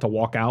he's about to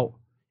walk out.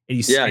 And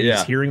he's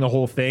Yeah. hearing the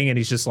whole thing, and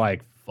he's just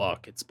like,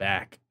 fuck, it's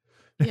back.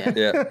 Yeah.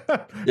 Yeah.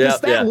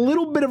 Just that yeah.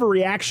 little bit of a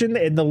reaction,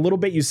 and the little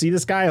bit you see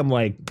this guy, I'm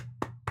like,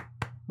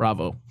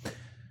 bravo.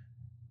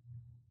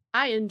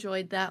 I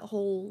enjoyed that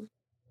whole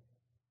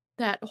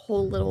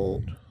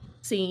little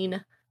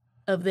scene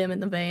of them in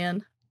the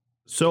van,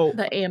 So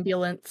the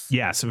ambulance.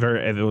 yes,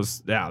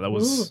 that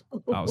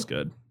was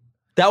good.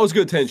 That was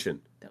good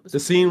tension. That was The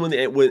scene when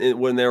they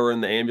were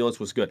in the ambulance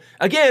was good.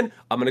 Again,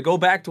 I'm going to go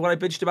back to what I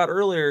bitched about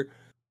earlier.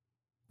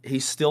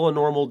 He's still a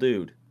normal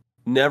dude.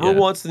 Never Yeah.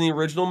 once in the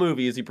original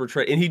movie is he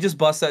portrayed, and he just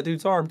busts that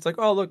dude's arm. It's like,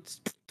 oh look,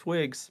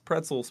 twigs,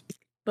 pretzels,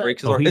 But-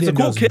 breaks his Oh, arm. he It's a didn't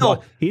cool just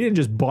kill. he didn't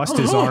just bust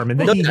his arm, and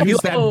then he No,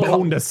 used that no.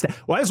 bone to.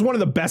 Well, that's one of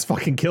the best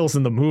fucking kills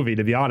in the movie,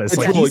 to be honest. It's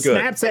Like really he good.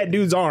 snaps that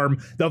dude's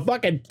arm, the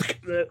fucking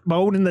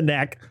bone in the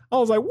neck. I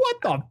was like, what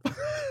the?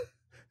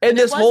 And it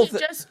this whole wasn't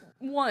thing. just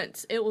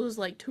once. It was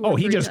like two Oh, or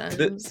he three just-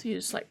 times. He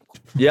just like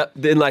Yep.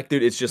 Then like,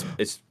 dude, he's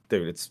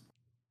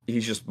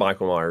just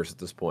Michael Myers at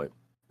this point.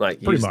 Like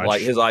Pretty he's much.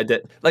 like his idea.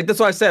 Like that's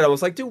what I said. I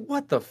was like, dude,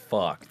 what the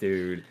fuck,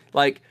 dude?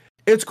 Like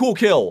it's a cool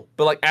kill,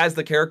 but like as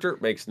the character,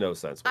 it makes no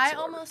sense. I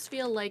whatsoever. almost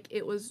feel like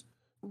it was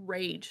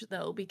rage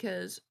though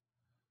because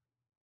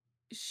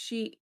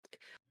she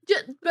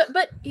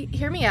but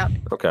hear me out.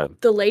 Okay.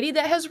 The lady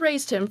that has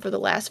raised him for the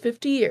last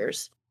 50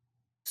 years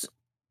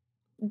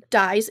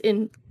dies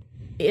in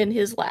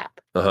his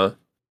lap. Uh-huh.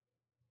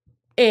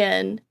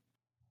 And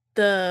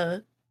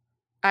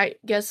I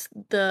guess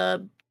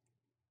the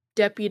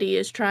deputy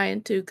is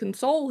trying to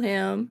console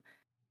him,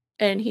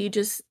 and he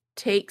just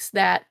takes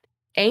that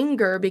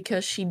anger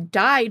because she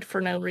died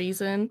for no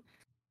reason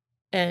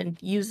and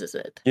uses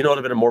it. You know what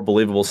would have been a more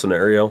believable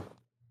scenario?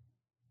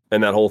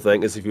 And that whole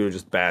thing is if you would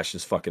just bash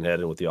his fucking head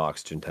in with the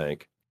oxygen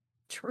tank.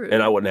 True.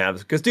 And I wouldn't have,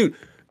 because dude,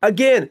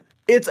 again,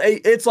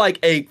 It's like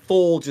a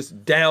full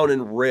just down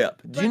and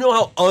rip. Do you know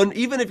how do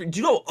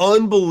you know how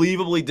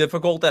unbelievably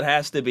difficult that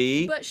has to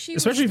be? But she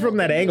Especially from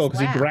that angle, because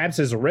he grabs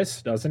his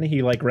wrist, doesn't he?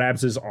 He like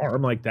grabs his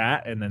arm like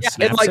that and then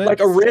snaps and like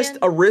it.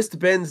 a wrist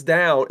bends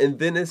down and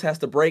then this has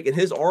to break and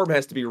his arm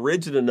has to be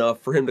rigid enough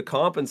for him to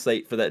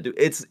compensate for that.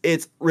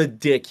 It's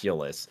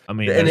ridiculous. I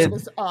mean,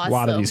 and a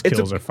lot of these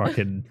kills are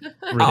fucking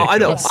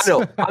ridiculous. I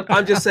know.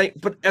 I'm just saying,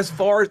 but as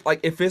far as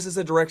like if this is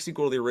a direct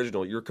sequel to the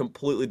original, you're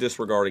completely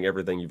disregarding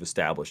everything you've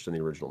established in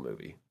the original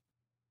movie.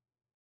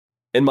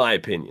 In my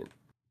opinion.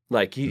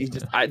 Like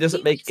it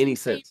doesn't make any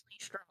sense.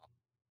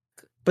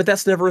 But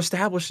that's never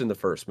established in the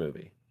first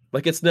movie.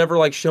 Like it's never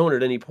like shown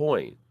at any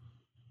point.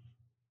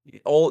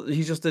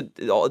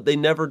 They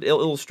never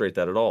illustrate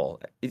that at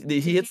all. He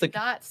hits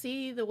not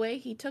see the way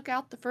he took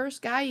out the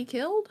first guy he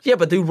killed? Yeah,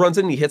 but dude runs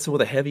in and he hits him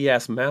with a heavy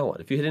ass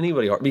mallet. If you hit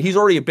anybody hard, I mean he's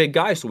already a big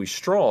guy, so he's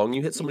strong.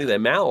 You hit somebody with that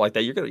mallet like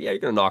that, you're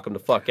gonna knock him the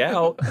fuck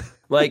out.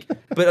 Like,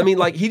 but I mean,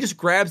 like he just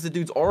grabs the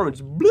dude's arm and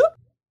just bloop.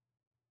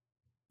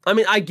 I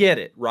mean, I get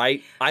it,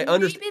 right? I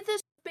understand.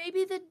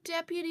 Maybe the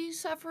deputy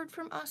suffered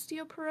from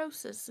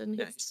osteoporosis,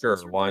 and sure,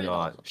 why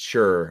not?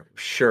 Sure.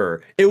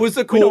 It was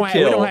a cool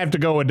kill. We don't have to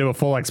go into a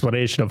full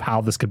explanation of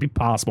how this could be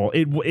possible.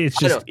 It's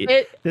just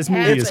this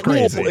movie is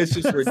crazy. It's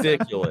just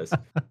ridiculous.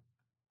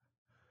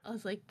 I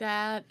was like,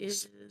 that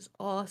is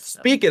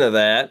awesome. Speaking of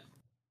that,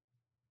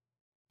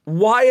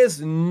 why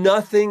is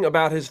nothing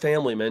about his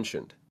family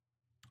mentioned?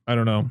 I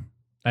don't know.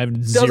 I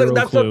have zero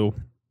clue.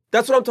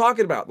 That's what I'm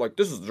talking about. Like,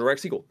 this is a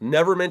direct sequel.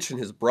 Never mention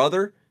his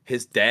brother,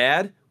 his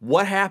dad.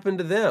 What happened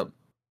to them?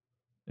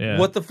 Yeah.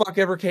 What the fuck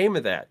ever came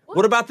of that?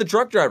 What about the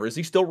truck driver? Is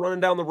he still running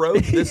down the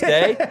road to this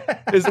day?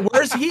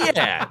 Where's he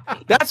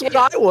at? That's what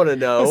I want to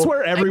know. That's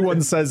where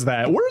everyone says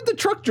that. Where'd the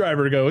truck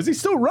driver go? Is he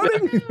still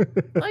running?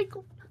 Like,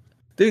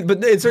 dude,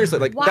 but seriously,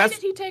 like, why did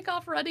he take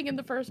off running in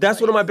the first place?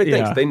 That's one of my big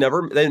things. They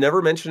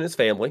never mention his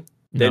family.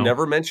 They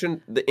never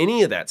mention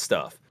any of that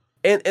stuff.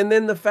 And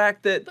then the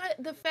fact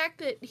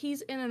that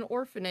he's in an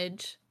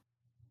orphanage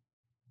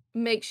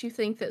makes you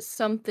think that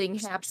something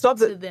happened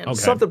to them. Okay.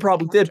 Something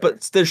probably did,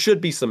 but there should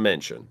be some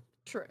mention.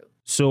 True.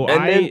 So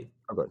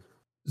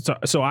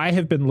So I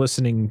have been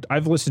listening.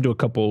 I've listened to a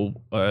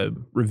couple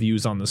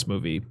reviews on this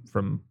movie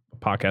from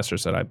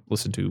podcasters that I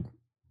listen to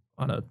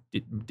on a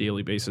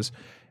daily basis,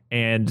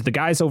 and the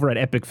guys over at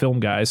Epic Film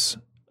Guys.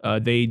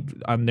 They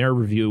on their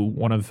review,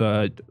 one of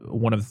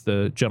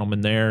the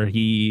gentlemen there,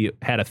 he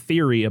had a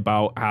theory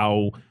about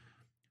how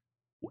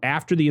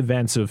after the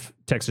events of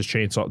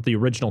the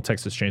original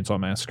Texas Chainsaw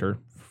Massacre,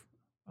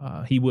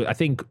 I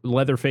think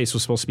Leatherface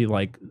was supposed to be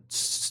like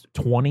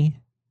 20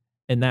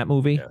 in that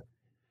movie,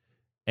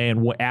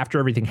 and after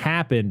everything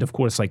happened, of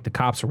course, like the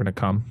cops were going to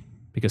come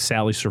because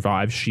Sally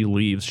survives. She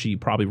leaves. She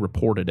probably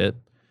reported it.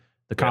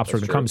 The cops were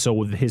going to come,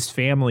 so his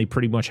family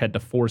pretty much had to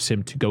force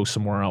him to go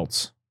somewhere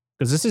else.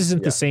 Because this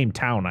isn't the same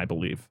town, I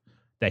believe,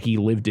 that he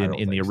lived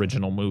in the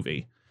original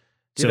movie.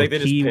 Do you think they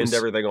just pinned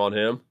everything on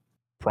him?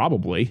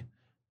 Probably.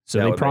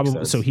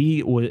 So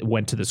he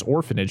went to this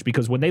orphanage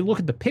because when they look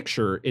at the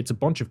picture, it's a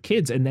bunch of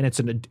kids, and then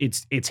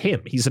it's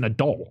him. He's an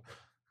adult.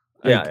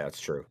 Yeah, that's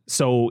true.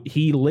 So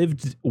he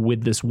lived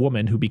with this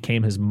woman who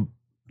became his,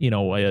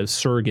 a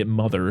surrogate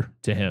mother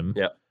to him.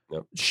 Yep.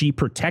 She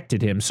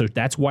protected him, so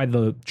that's why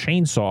the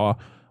chainsaw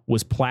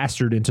was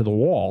plastered into the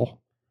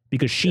wall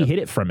because she hid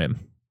it from him.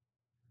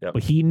 Yep.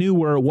 But he knew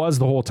where it was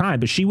the whole time.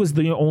 But she was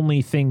the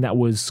only thing that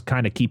was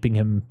kind of keeping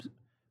him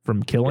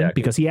from killing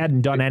because he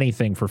hadn't done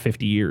anything for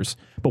 50 years.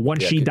 But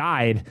once she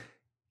died,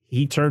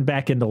 he turned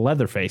back into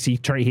Leatherface. He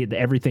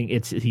everything.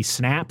 He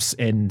snaps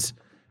and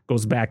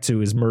goes back to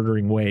his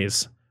murdering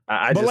ways.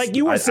 But like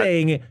you were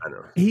saying,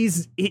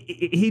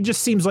 he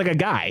just seems like a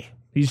guy.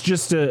 He's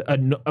just a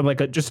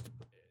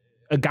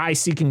guy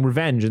seeking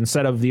revenge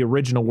instead of the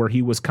original where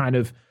he was kind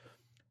of.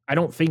 I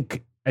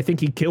think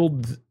he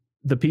killed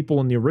the people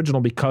in the original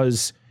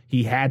because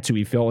he had to.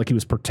 He felt like he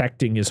was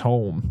protecting his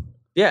home.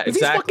 Yeah, exactly.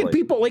 These fucking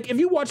people, like, if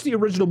you watch the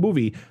original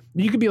movie,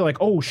 you could be like,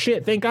 oh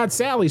shit, thank God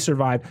Sally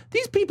survived.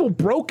 These people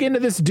broke into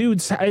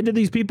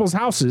these people's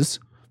houses,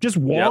 just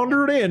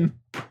wandered in.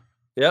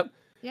 Yep.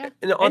 Yeah.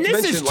 And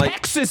this is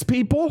Texas,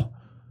 people.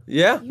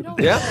 Yeah.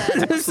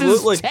 This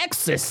is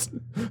Texas.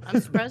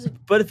 I'm surprised.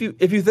 But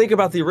if you think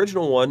about the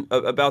original one,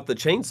 about the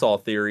chainsaw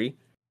theory,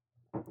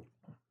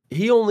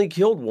 he only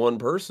killed one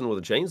person with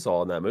a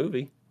chainsaw in that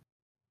movie.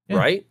 Yeah,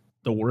 right?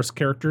 The worst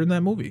character in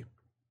that movie.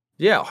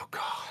 Yeah. Oh,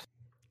 God.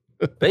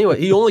 But anyway,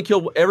 he only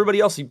killed everybody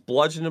else. He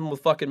bludgeoned them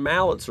with fucking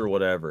mallets or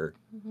whatever.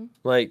 Mm-hmm.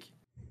 Like,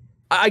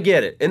 I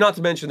get it. And not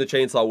to mention the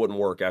chainsaw wouldn't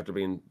work after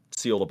being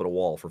sealed up in a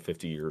wall for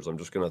 50 years. I'm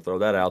just going to throw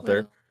that out there.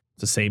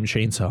 It's the same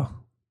chainsaw.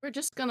 We're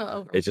just going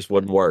to It just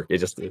wouldn't work. It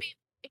just...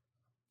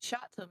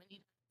 shot to him.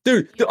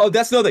 Dude,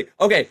 that's another thing.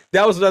 Okay,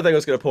 that was another thing I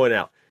was going to point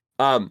out.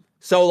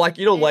 So, like,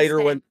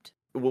 later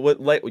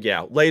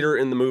later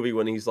in the movie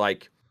when he's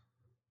like,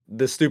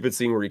 the stupid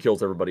scene where he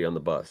kills everybody on the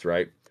bus,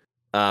 right?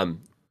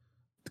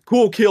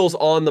 Cool kills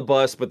on the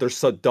bus, but there's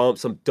some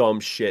dumb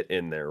shit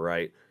in there,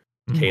 right?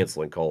 Mm-hmm.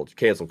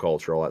 Cancel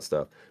culture, all that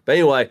stuff. But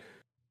anyway,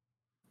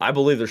 I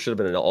believe there should have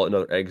been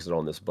another exit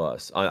on this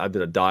bus. I'm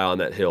gonna die on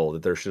that hill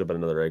that there should have been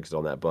another exit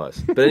on that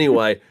bus. But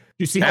anyway,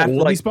 you see how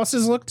old these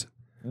buses looked?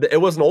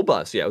 It was an old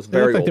bus. Yeah, it was a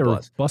very old they were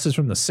bus. Buses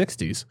from the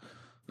 60s.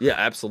 Yeah,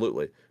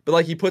 absolutely. But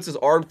like he puts his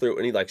arm through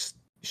and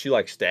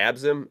she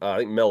stabs him. I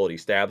think Melody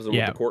stabs him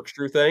with the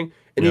corkscrew thing,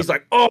 and he's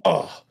like,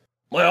 "Oh,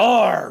 my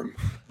arm!"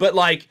 But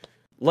like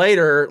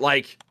later,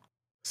 like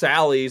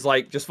Sally's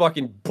like just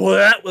fucking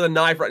with a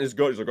knife right in his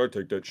gut. He's like, "I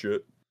take that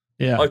shit.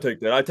 Yeah, I take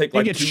that. I take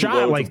like he gets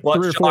shot like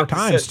 3 or 4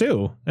 times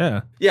too.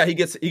 Yeah, yeah. He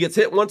gets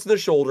hit once in the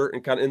shoulder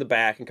and kind of in the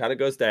back and kind of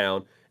goes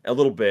down a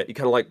little bit. He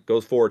kind of like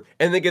goes forward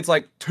and then gets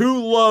like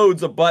 2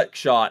 loads of butt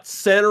shots,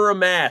 center of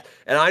mass.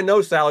 And I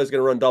know Sally's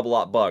gonna run double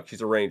aught buck.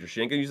 She's a ranger.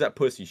 She ain't gonna use that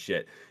pussy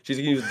shit. She's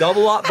gonna use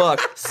double aught buck,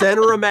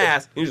 center of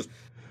mass. And you just,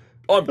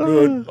 I'm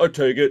good. I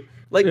take it.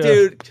 Like,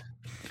 dude,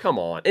 come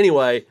on.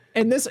 Anyway,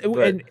 and this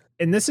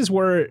is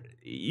where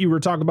you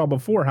were talking about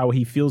before, how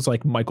he feels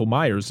like Michael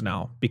Myers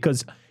now,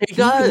 because he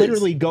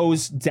literally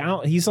goes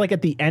down. He's like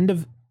at the end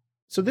of.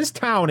 So this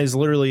town is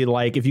literally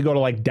like if you go to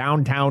like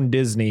downtown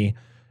Disney.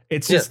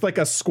 It's just like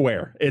a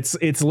square.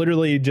 It's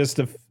literally just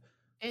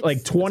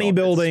like 20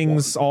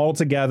 buildings all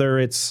together.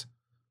 It's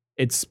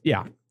It's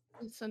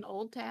an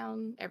old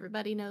town.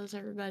 Everybody knows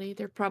everybody.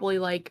 There are probably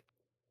like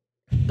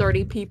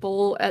 30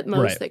 people at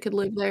most that could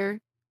live there.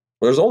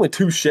 Well, there's only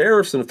 2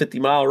 sheriffs in a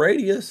 50-mile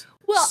radius.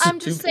 Well, I'm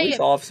just saying, police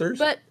officers.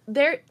 But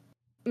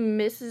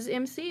Mrs.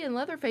 MC and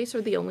Leatherface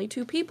are the only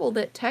 2 people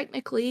that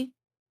technically.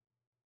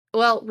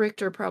 Well,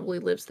 Richter probably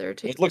lives there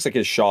too. It looks like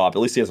his shop. At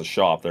least he has a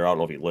shop there. I don't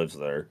know if he lives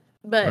there.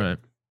 But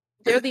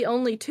they're the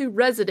only 2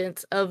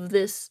 residents of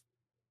this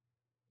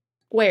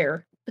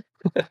square.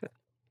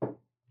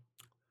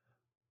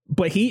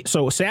 But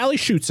so Sally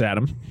shoots at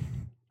him.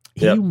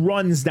 He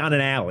runs down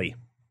an alley.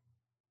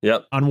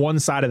 Yep. On one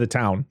side of the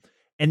town.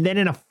 And then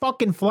in a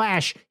fucking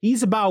flash,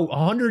 he's about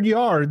 100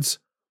 yards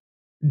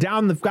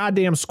down the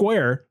goddamn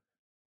square.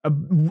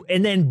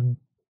 And then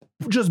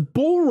just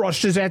bull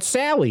rushes at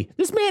Sally.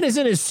 This man is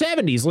in his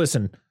 70s.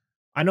 Listen,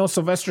 I know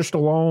Sylvester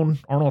Stallone,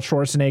 Arnold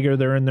Schwarzenegger,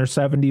 they're in their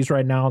 70s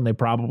right now, and they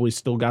probably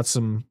still got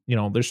some,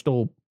 they're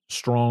still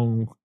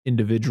strong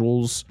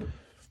individuals.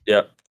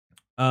 Yep.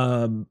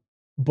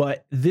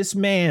 But this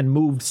man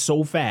moved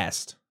so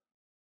fast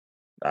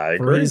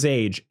for his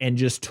age and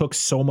just took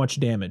so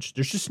much damage.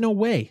 There's just no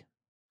way.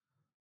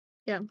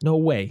 Yeah. No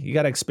way. You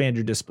got to expand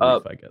your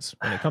disbelief, I guess.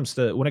 When it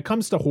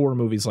comes to horror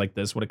movies like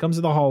this, when it comes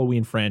to the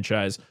Halloween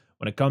franchise,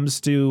 when it comes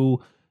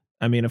to,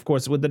 I mean, of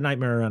course, with the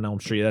Nightmare on Elm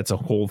Street, that's a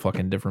whole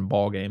fucking different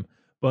ballgame.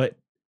 But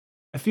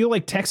I feel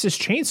like Texas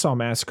Chainsaw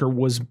Massacre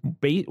was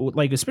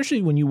like,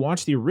 especially when you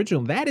watch the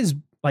original, that is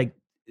like,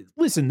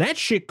 listen, that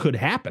shit could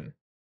happen.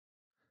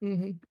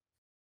 Mm-hmm.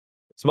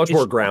 It's much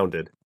more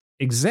grounded.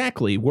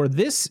 Exactly. Where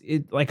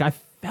I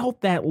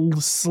felt that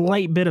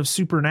slight bit of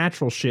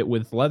supernatural shit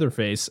with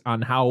Leatherface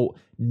on how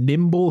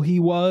nimble he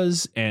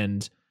was.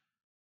 And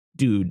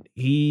dude,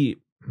 I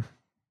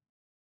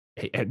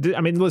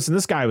mean, listen,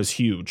 this guy was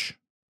huge.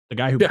 The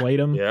guy who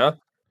played him. Yeah.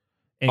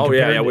 And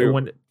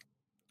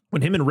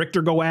when him and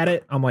Richter go at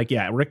it, I'm like,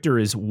 yeah, Richter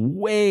is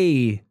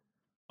way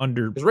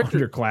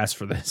underclass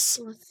for this.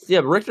 Yeah,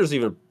 but Richter's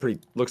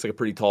looks like a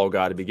pretty tall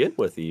guy to begin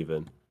with,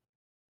 even.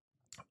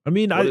 I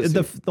mean,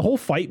 the whole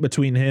fight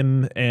between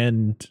him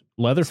and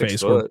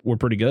Leatherface were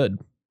pretty good.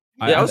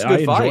 Yeah, it was a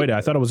good fight. I enjoyed it.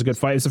 I thought it was a good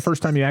fight. It's the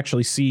first time you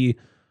actually see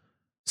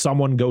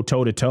someone go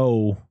toe to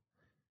toe,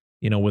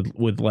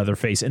 with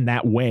Leatherface in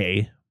that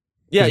way.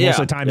 Yeah, most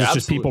of the time it's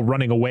just people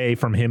running away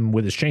from him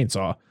with his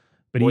chainsaw,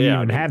 but he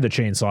didn't even have the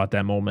chainsaw at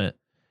that moment.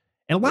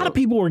 And a lot of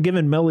people were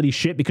giving Melody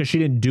shit because she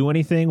didn't do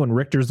anything when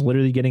Richter's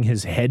literally getting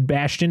his head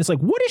bashed in. It's like,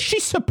 what is she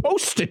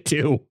supposed to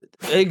do?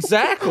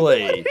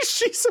 Exactly.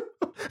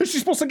 Is she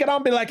supposed to get on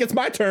and be like, it's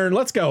my turn,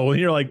 let's go? And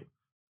you're like,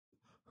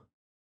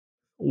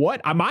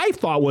 what? My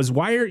thought was,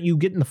 why aren't you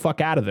getting the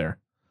fuck out of there?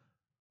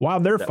 While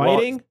they're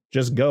fighting,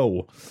 just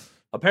go.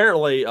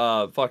 Apparently,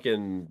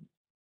 Leatherface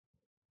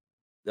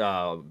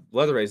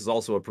is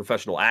also a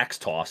professional axe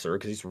tosser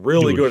because he's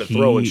really good at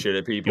throwing shit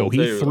at people.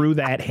 He threw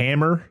that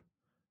hammer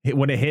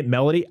when it hit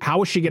Melody. How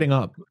was she getting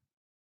up?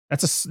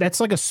 That's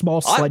like a small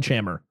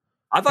sledgehammer.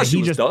 I thought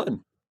she was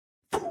done.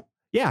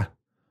 Yeah.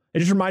 It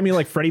just reminded me of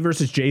like Freddy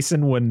versus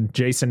Jason when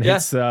Jason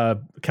hits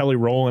Kelly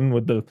Rowland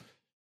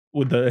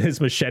with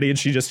his machete and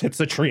she just hits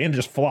the tree and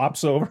just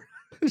flops over.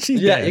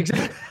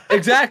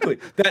 Exactly.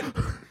 That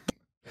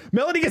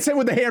Melody gets hit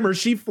with the hammer.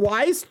 She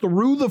flies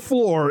through the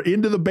floor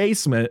into the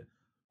basement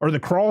or the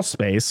crawl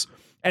space,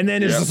 and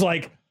then it's just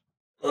like,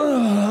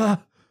 ugh.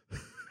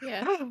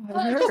 Yeah.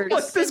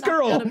 What's this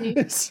girl?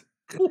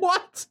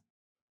 What?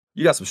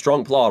 You got some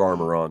strong plot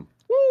armor on.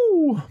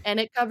 Woo! And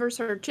it covers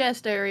her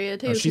chest area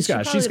too. She's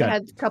got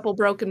had a couple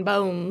broken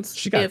bones.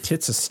 She got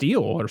tits of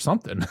steel or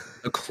something.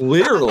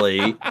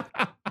 Clearly.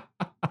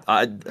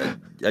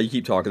 You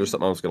keep talking. There's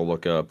something I was going to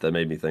look up that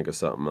made me think of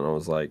something, and I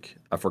was like,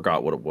 I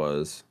forgot what it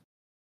was.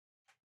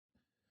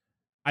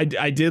 I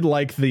did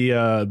like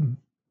the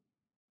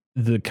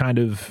kind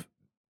of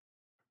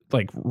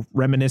like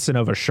reminiscent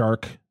of a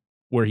shark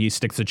where he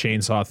sticks a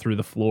chainsaw through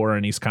the floor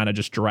and he's kind of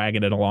just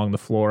dragging it along the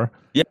floor.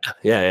 Yeah.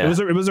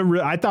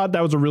 I thought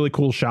that was a really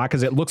cool shot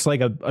because it looks like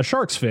a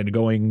shark's fin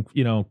going,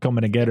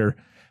 coming to get her.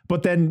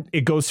 But then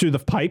it goes through the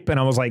pipe and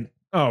I was like,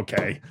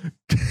 okay.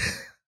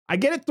 I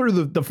get it through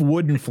the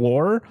wooden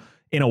floor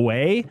in a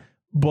way,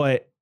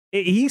 but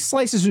he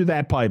slices through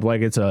that pipe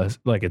like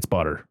it's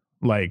butter.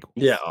 Like,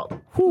 yeah.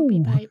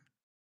 Poopy pipe.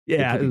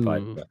 Yeah. Poopy Ooh.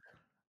 pipe.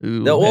 Ooh,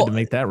 No, had well, to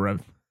make that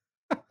run.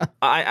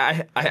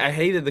 I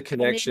hated the And it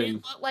connection.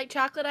 didn't look like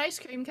chocolate ice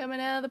cream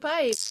coming out of the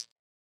pipe.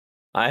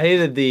 I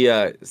hated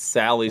the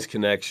Sally's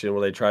connection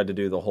where they tried to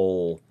do the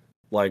whole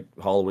like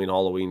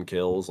Halloween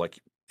kills, like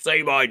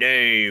say my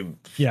name.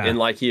 Yeah. And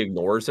like he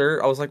ignores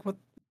her. I was like, what?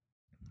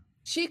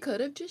 She could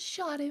have just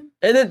shot him.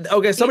 And then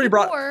okay, somebody Even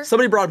brought more.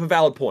 up a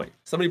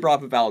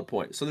valid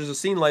point. So there's a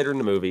scene later in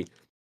the movie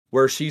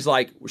where she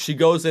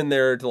goes in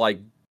there to like,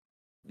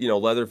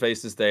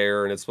 Leatherface is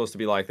there, and it's supposed to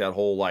be like that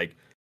whole like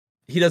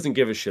he doesn't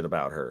give a shit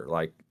about her.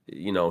 Like,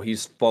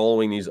 he's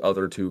following these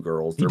other two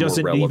girls. He They're more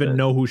doesn't relevant. even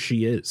know who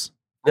she is.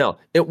 No,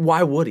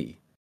 why would he?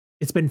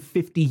 It's been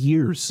 50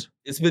 years.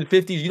 It's been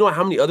 50. You know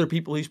how many other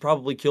people he's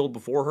probably killed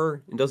before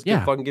her and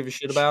doesn't fucking give a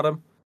shit about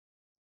him?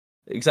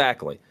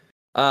 Exactly.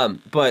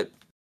 But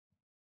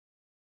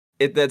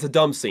that's a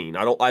dumb scene.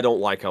 I don't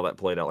like how that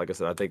played out. Like I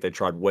said, I think they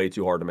tried way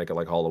too hard to make it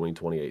like Halloween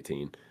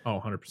 2018.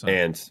 Oh, 100%.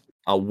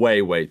 And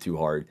way too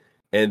hard.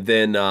 And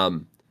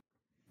then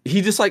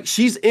he just like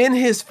she's in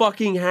his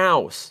fucking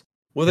house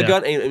with a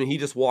gun and he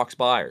just walks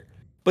by her.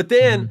 But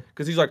then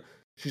because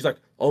she's like,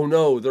 oh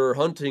no, they're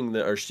hunting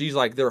them, or she's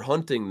like they're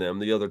hunting them,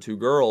 the other two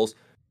girls.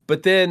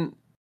 But then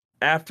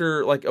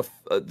after like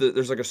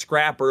there's like a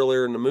scrap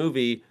earlier in the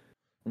movie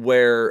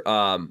where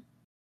God,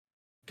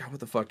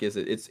 what the fuck is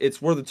it?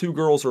 It's where the two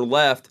girls are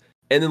left,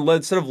 and then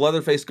instead of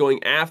Leatherface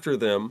going after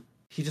them,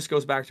 he just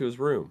goes back to his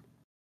room.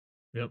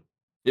 Yep.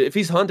 If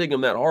he's hunting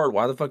him that hard,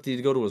 why the fuck did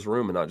he go to his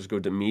room and not just go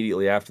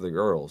immediately after the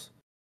girls?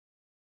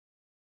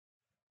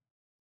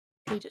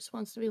 He just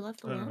wants to be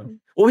left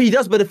alone. Well, he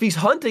does, but if he's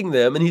hunting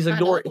them and he's I know,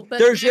 ignoring, but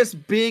there's there-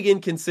 just big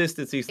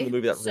inconsistencies in the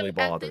movie that So really at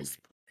bother me. this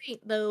point,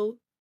 though,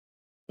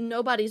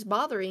 nobody's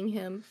bothering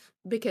him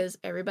because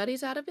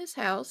everybody's out of his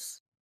house.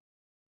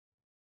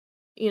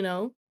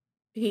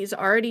 He's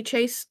already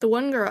chased the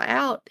one girl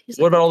out. He's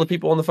What like, about all the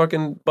people on the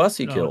fucking bus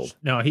he No, killed?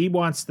 No, he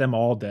wants them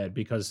all dead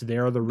because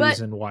they're the But-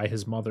 reason why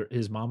his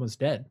mom was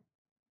dead.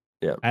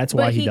 Yeah. That's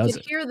but why he he does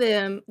could it. hear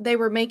them. They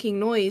were making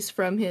noise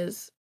from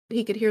his.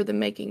 He could hear them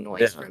making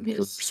noise from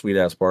his. Sweet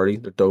ass party,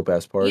 the dope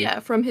ass party. Yeah,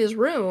 from his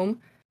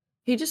room.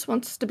 He just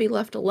wants to be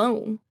left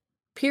alone.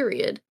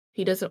 Period.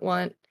 He doesn't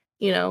want,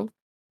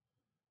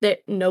 that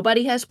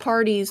nobody has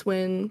parties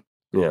when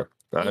Yeah,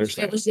 I it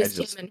understand. was just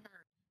him and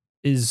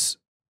her.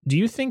 Do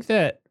you think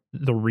that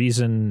the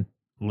reason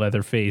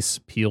Leatherface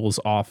peels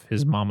off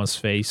his mama's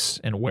face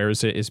and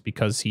wears it is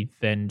because he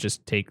then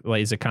just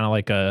is it kind of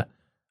like a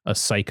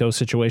psycho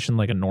situation,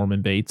 like a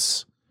Norman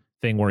Bates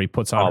thing where he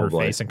puts on Probably.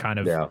 her face and kind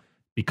of Yeah.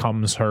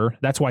 becomes her?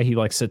 That's why he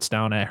like sits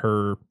down at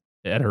her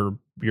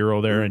bureau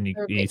there and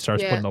he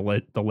starts putting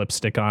the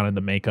lipstick on and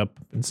the makeup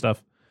and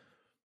stuff.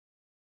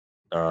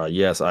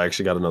 Yes, I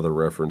actually got another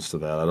reference to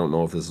that. I don't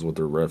know if this is what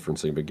they're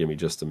referencing, but give me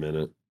just a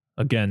minute.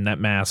 Again, that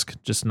mask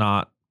just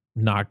not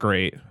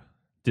great.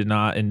 Did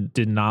not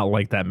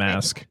like that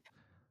mask.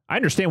 I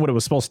understand what it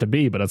was supposed to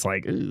be, but it's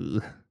like,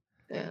 ugh.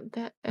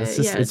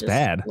 It's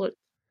bad.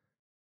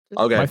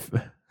 Okay.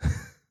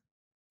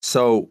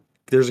 So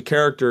there's a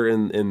character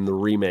in the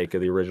remake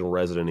of the original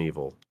Resident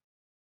Evil,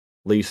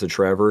 Lisa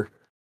Trevor,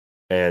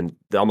 and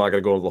I'm not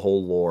going to go into the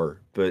whole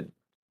lore, but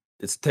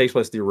it takes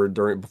place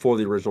before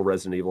the original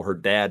Resident Evil. Her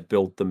dad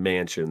built the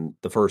mansion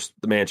from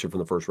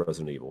the first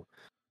Resident Evil,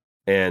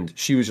 and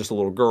she was just a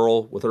little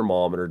girl with her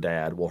mom and her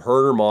dad. Well, her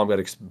and her mom got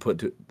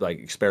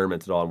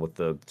experimented on with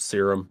the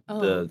serum,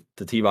 the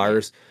T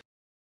virus.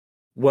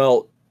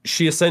 Well,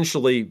 she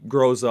essentially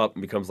grows up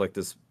and becomes like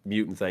this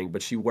mutant thing,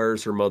 but she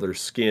wears her mother's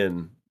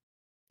skin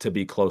to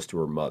be close to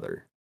her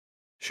mother.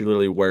 She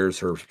literally wears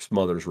her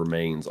mother's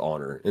remains on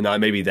her, and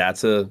maybe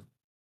that's a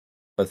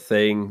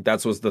thing.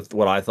 That's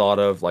what I thought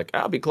of. Like,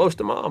 I'll be close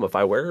to mom if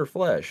I wear her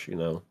flesh.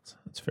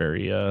 It's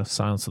very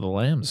Silence of the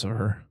Lambs of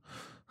her.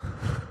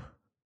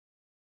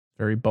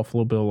 Very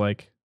Buffalo Bill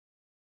like.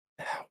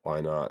 Why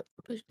not?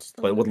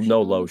 But with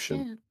no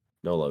lotion.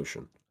 No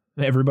lotion.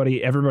 Everybody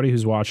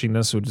who's watching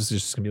this would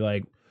just gonna be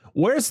like,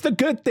 "Where's the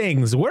good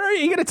things? Where are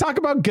you gonna talk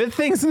about good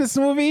things in this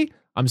movie?"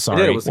 I'm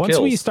sorry. Once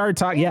we start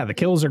talking, the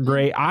kills are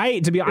great.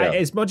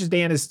 As much as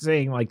Dan is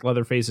saying like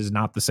Leatherface is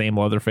not the same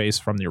Leatherface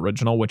from the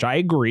original, which I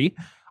agree.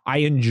 I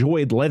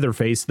enjoyed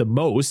Leatherface the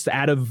most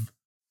out of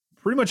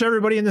pretty much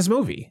everybody in this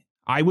movie.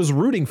 I was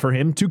rooting for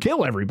him to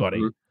kill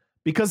everybody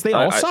because they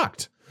all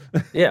sucked.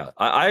 Yeah,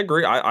 I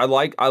agree. I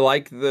like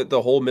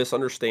the whole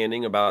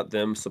misunderstanding about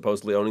them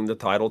supposedly owning the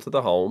title to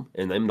the home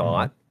and them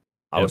not.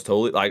 I was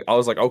totally like,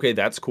 okay,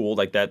 that's cool.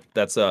 Like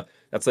that's a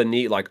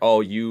neat, like,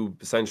 oh, you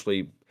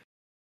essentially,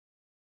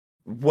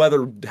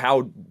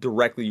 how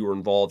directly you were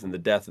involved in the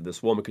death of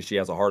this woman because she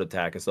has a heart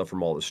attack and stuff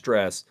from all the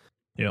stress,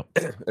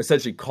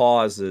 essentially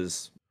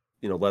causes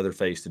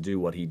Leatherface to do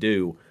what he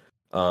do.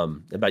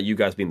 About you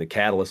guys being the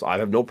catalyst, I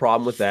have no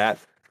problem with that.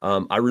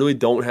 I really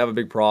don't have a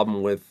big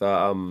problem with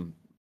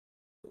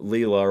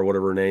Leela or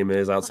whatever her name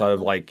is,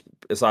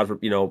 aside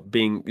from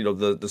being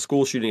the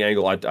school shooting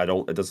angle. I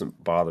don't, it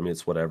doesn't bother me.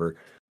 It's whatever.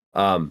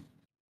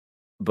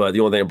 But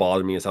the only thing that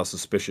bothered me is how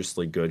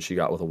suspiciously good she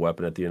got with a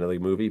weapon at the end of the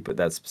movie. But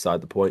that's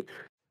beside the point,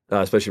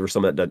 especially for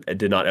someone that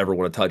did not ever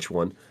want to touch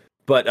one.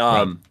 But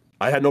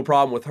I had no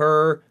problem with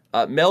her.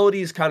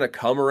 Melody's kind of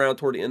come around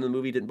toward the end of the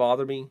movie didn't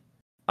bother me.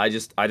 I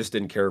just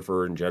didn't care for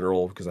her in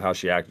general because of how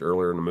she acted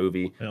earlier in the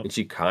movie. Yep. And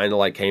she kind of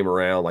like came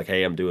around like,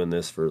 hey, I'm doing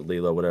this for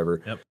Leela,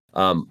 whatever. Yep.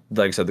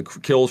 Like I said, the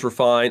kills were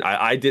fine.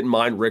 I didn't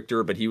mind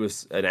Richter, but he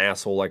was an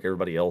asshole like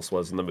everybody else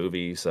was in the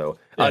movie. So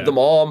the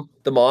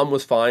mom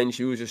was fine.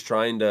 She was just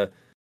trying to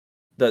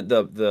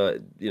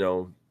the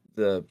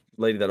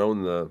lady that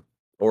owned the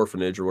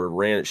orphanage or whatever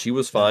ran it. She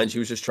was fine. She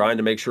was just trying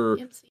to make sure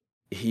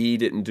he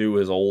didn't do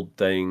his old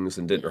things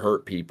and didn't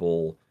hurt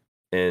people.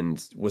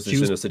 And was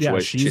just in a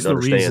situation she's the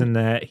reason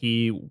that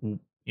he,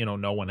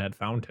 no one had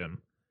found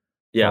him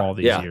for all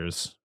these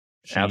years.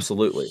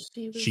 Absolutely.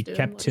 She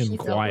kept him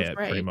quiet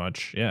pretty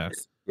much. Yeah.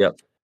 Yep.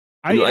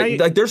 I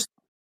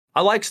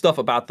like stuff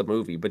about the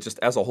movie, but just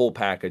as a whole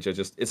package,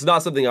 it's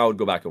not something I would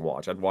go back and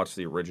watch. I'd watch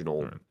the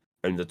original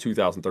and the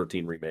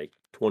 2013 remake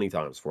 20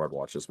 times before I'd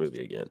watch this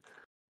movie again.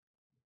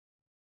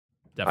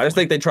 Definitely. I just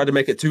think they tried to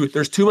make it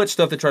there's too much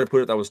stuff they tried to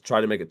put it that was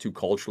trying to make it too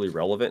culturally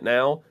relevant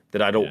now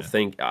that I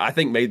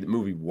think made the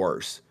movie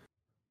worse.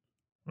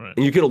 Right.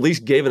 And you could at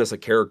least given us a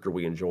character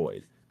we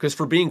enjoyed. Because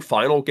for being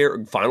final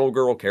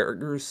girl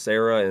characters,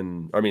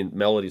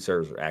 Melody,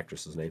 Sarah's her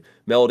actress's name,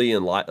 Melody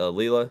and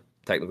Leela,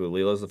 technically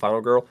Leela's the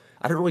final girl,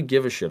 I don't really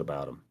give a shit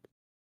about them.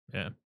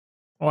 Yeah.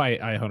 Oh,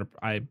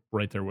 I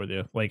right there with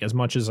you. Like, as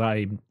much as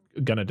I'm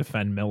gonna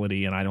defend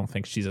Melody, and I don't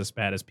think she's as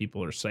bad as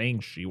people are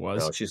saying she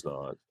was. No, she's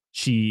not.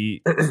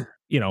 She,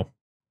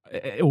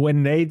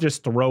 when they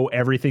just throw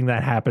everything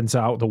that happens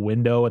out the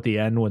window at the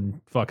end when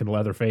fucking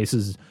Leatherface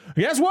is,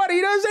 guess what? He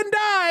doesn't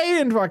die,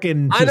 and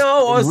fucking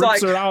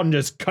rips her out and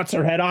just cuts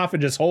her head off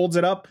and just holds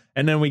it up.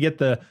 And then we get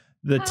the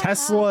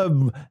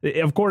Tesla.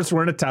 Of course,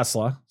 we're in a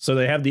Tesla, so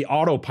they have the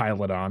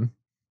autopilot on.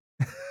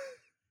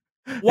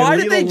 Why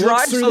did they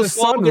drive so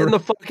slow getting the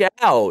fuck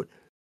out?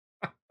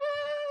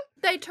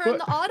 They turned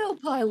the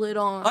autopilot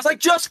on. I was like,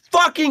 just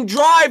fucking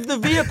drive the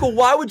vehicle.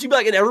 Why would you be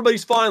like, and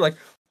everybody's fine, like,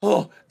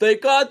 oh,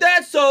 thank God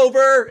that's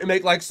over, and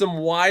make like some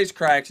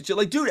wisecracks and shit.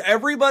 Like, dude,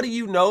 everybody that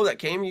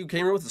you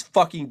came here with is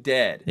fucking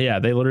dead. Yeah,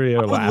 they literally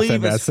are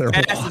laughing as they're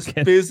walking. As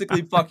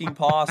physically fucking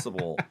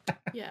possible.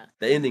 Yeah.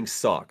 The ending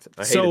sucked.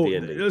 I hated the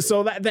ending.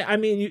 So that I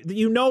mean,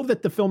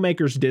 that the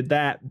filmmakers did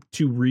that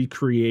to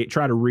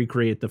try to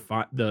recreate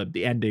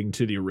the ending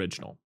to the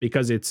original,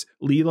 because it's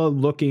Leela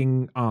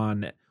looking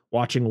on,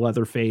 watching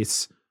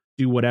Leatherface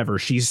do whatever.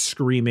 She's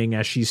screaming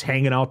as she's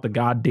hanging out the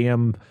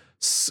goddamn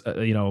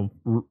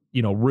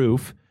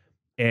roof,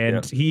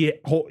 and he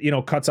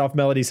cuts off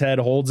Melody's head,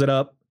 holds it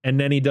up, and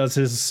then he does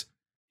his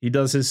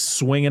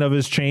swinging of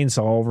his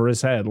chainsaw over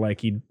his head,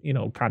 like he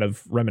kind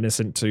of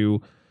reminiscent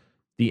to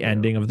the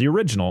ending of the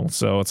original.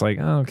 So it's like,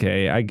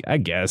 okay, I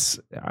guess.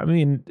 I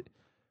mean,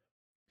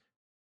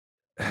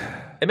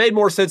 it made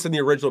more sense in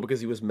the original because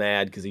he was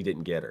mad because he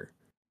didn't get her.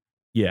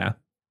 Yeah,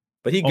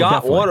 but he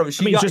got one of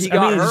them. He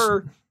got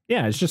her.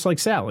 Yeah, it's just like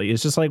Sally.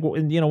 It's just like,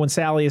 when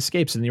Sally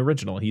escapes in the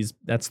original,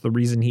 that's the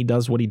reason he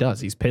does what he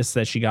does. He's pissed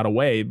that she got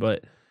away,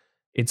 but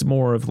it's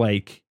more of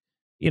like,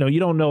 you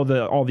don't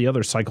know all the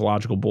other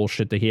psychological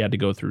bullshit that he had to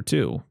go through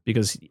too,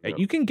 because I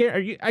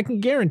can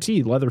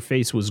guarantee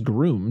Leatherface was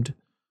groomed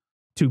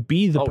to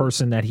be the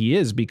person that he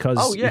is,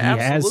 because he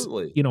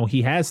absolutely. has,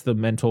 he has the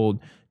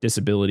mental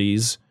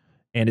disabilities.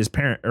 And his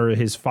parent or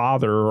his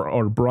father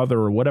or brother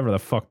or whatever the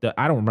fuck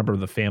I don't remember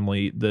the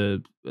family,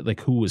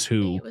 who was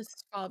who. It was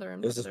his father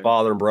and brother. It was his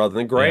father and brother. And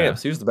then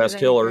Gramps, he was the best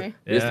killer.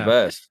 He was the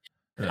best.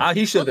 Yeah.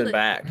 He should have been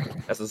back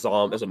as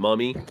a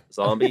mummy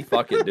zombie.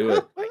 Fuck it, do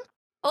it.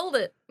 Hold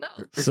it. No.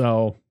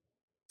 So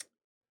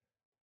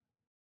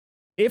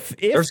if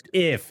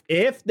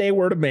they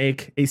were to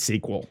make a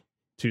sequel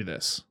to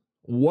this,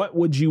 what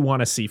would you want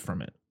to see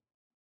from it?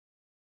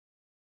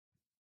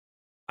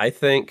 I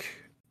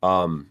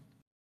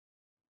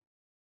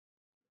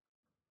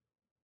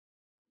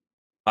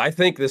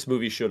think this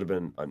movie should have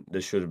been a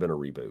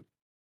reboot.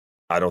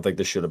 I don't think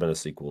this should have been a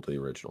sequel to the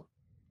original.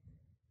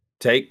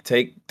 Take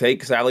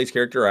Sally's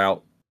character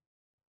out.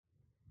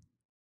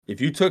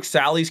 If you took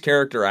Sally's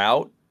character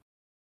out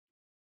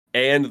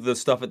and the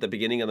stuff at the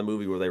beginning of the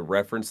movie where they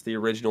referenced the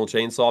original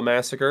Chainsaw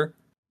Massacre,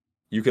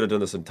 you could have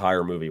done this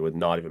entire movie with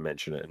not even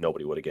mention it, and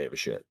nobody would have gave a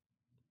shit.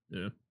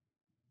 Yeah.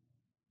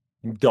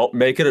 Don't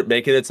make it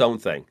its own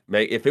thing.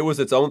 If it was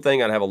its own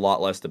thing, I'd have a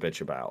lot less to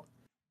bitch about.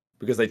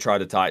 Because they tried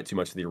to tie it too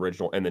much to the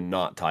original and then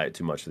not tie it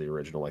too much to the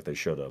original like they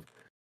should have.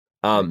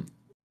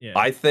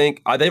 I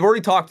think they've already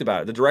talked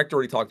about it. The director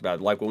already talked about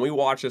it. Like when we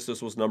watched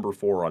this was number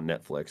 4 on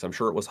Netflix. I'm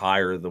sure it was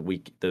higher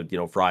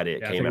Friday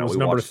it came out. It was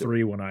number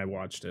 3 when I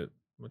watched it,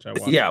 which I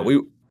watched. Yeah,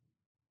 for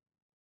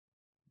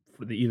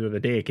either the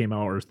day it came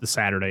out or the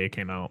Saturday it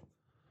came out.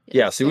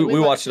 Yeah, see, we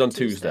watched it on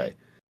Tuesday.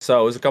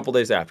 So it was a couple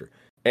days after.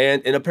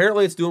 And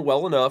apparently it's doing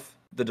well enough.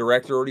 The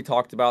director already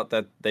talked about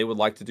that they would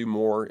like to do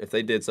more if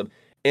they did some.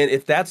 And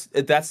if that's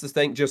the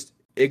thing, just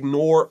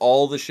ignore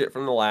all the shit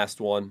from the last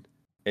one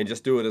and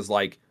just do it as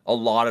like a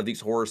lot of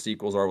these horror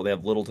sequels are where they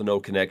have little to no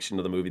connection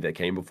to the movie that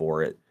came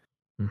before it.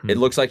 Mm-hmm. It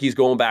looks like he's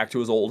going back to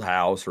his old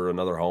house or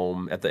another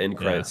home at the end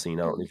credit scene.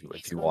 I don't know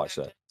if you watch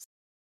that.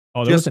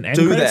 Oh, there was an end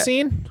credit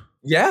scene?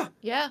 Yeah.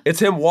 Yeah. It's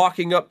him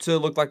walking up to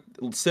look like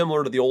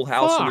similar to the old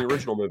house in the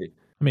original movie.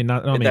 I mean,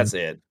 that's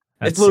it.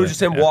 It's literally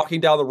just him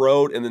walking down the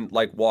road and then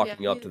like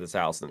walking up to this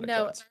house. And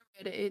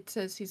it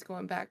says he's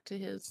going back to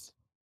his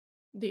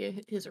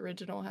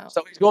original house.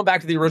 So he's going back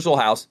to the original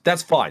house.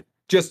 That's fine.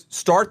 Just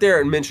start there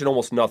and mention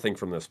almost nothing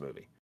from this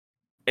movie,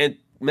 and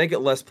make it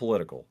less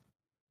political.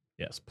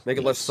 Yes, please. Make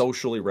it less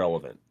socially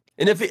relevant.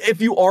 And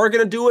if you are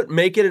going to do it,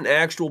 make it an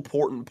actual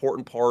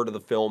important part of the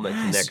film that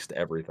connects to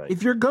everything.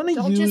 If you're going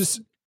to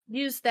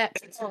use that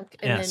chunk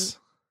and then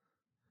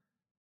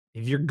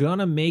if you're going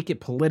to make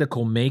it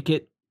political, make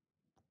it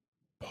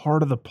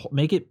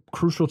make it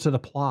crucial to the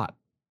plot.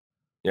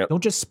 Yep.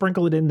 Don't just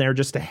sprinkle it in there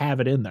just to have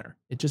it in there.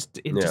 It just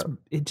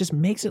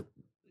makes it.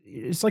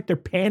 It's like they're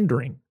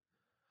pandering.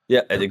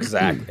 Yeah,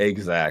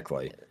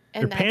 exactly.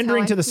 They're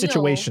pandering to the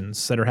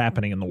situations that are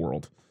happening in the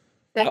world.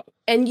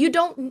 And you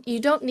don't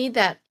need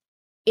that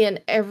in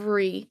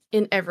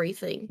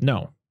everything.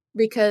 No,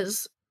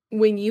 because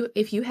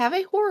if you have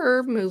a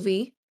horror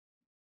movie,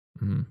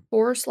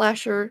 horror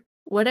slasher,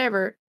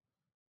 whatever,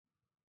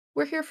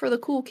 we're here for the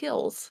cool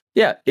kills.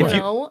 Yeah,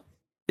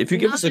 if you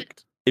give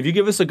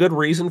us a good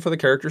reason for the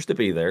characters to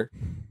be there,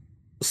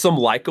 some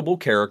likable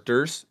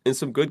characters and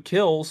some good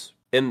kills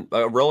in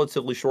a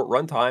relatively short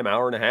runtime,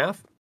 hour and a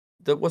half,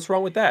 what's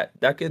wrong with that?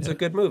 It's a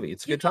good movie.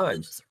 It's good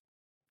times.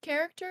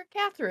 Character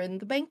Catherine,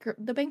 the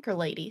banker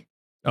lady.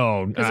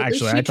 Oh,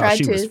 actually, I thought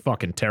she was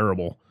fucking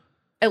terrible.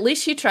 At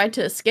least she tried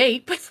to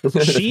escape.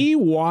 She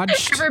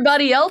watched.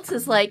 Everybody else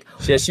is like.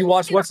 Yeah, she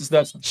watched what's his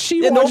stuff.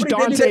 She watched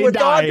Dante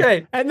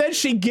die, and then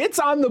she gets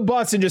on the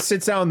bus and just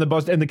sits down on the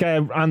bus, and the guy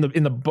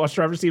in the bus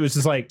driver's seat was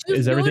just like,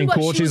 "Is everything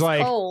cool?" She's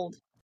like,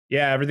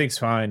 "Yeah, everything's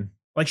fine."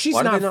 Like she's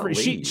not.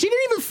 She didn't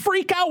even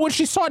freak out when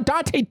she saw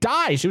Dante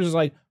die. She was just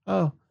like,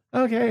 "Oh,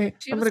 okay,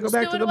 I'm gonna go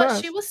back to the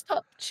bus."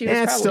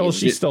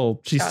 She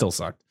still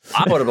sucked.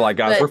 I would have been like,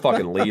 guys, we're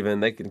fucking leaving.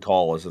 They can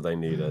call us if they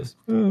need us.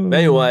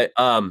 Anyway,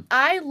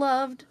 I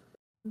loved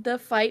the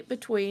fight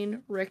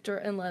between Richter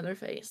and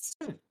Leatherface.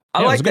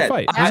 I like that.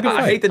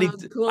 I hate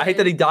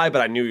that he died,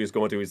 but I knew he was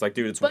going to. He's like,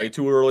 dude, it's way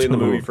too early in the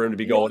movie for him to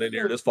be going in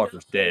here. This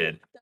fucker's dead.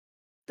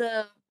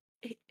 The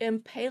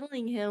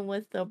impaling him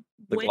with the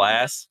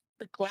glass.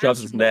 The glass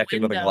shoves his neck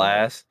into the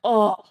glass.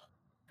 Oh.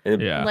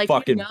 And like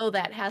fucking,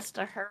 that has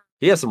to hurt.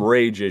 He has some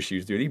rage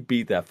issues, dude. He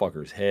beat that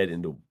fucker's head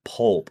into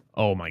pulp.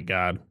 Oh my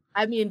god.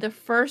 I mean, the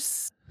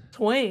first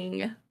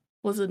swing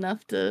was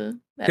enough to.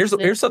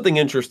 Here's something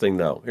interesting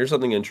though. Here's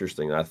something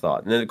interesting I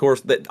thought, and then of course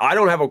that I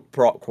don't have a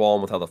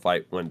qualm with how the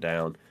fight went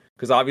down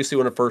because obviously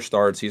when it first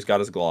starts, he's got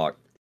his Glock,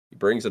 he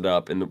brings it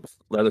up, and the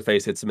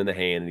Leatherface hits him in the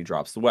hand, and he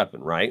drops the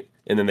weapon, right?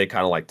 And then they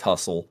kind of like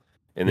tussle,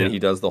 and then he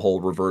does the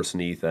whole reverse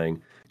knee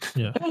thing.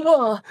 Yeah.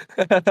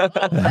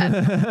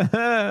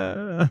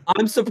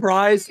 I'm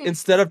surprised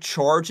instead of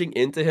charging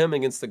into him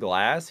against the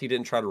glass, he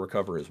didn't try to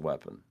recover his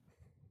weapon.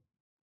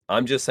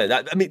 I'm just saying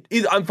that. I mean,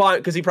 I'm fine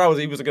because he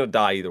was going to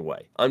die either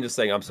way. I'm just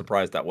saying I'm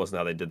surprised that wasn't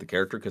how they did the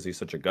character because he's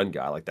such a gun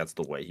guy. Like that's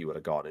the way he would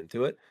have gone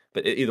into it.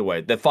 But either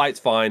way, the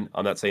fight's fine.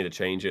 I'm not saying to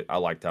change it. I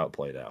liked how it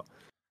played out.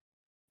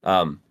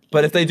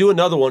 But if they do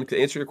another one, to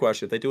answer your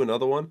question, if they do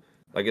another one,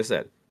 like I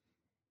said,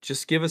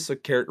 just give us a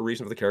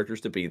reason for the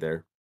characters to be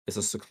there. It's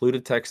a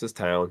secluded Texas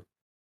town.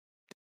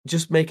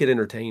 Just make it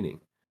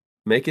entertaining.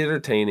 Make it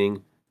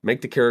entertaining.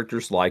 Make the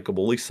characters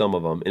likable, at least some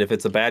of them. And if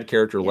it's a bad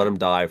character, let them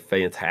die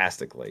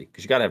fantastically.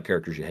 Because you got to have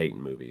characters you hate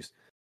in movies.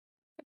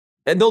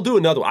 And they'll do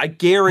another one. I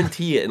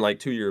guarantee it in like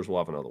 2 years we'll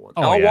have another one.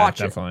 I'll watch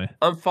definitely. It.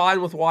 I'm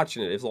fine with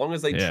watching it as long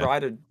as they try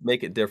to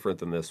make it different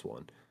than this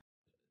one.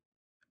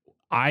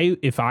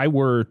 If I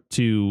were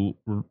to,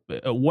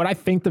 what I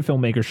think the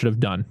filmmaker should have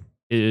done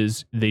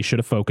is they should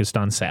have focused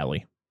on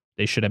Sally.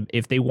 They should have,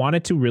 if they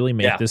wanted to really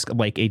make this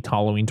like a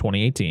Halloween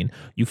 2018,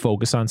 you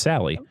focus on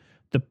Sally.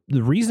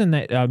 The reason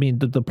that, I mean,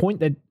 the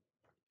point that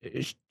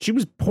she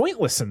was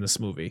pointless in this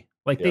movie.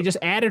 Like they just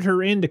added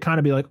her in to kind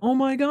of be like, oh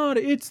my God,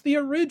 it's the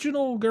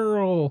original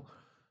girl.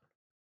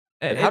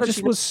 And it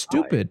just was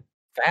stupid.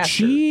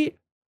 She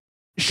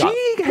had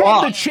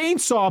the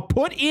chainsaw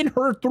put in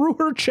her through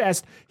her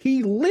chest.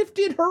 He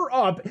lifted her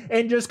up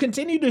and just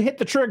continued to hit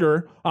the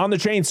trigger on the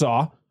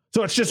chainsaw.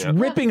 So it's just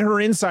ripping her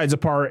insides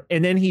apart.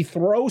 And then he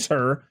throws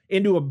her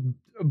into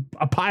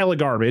a pile of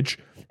garbage.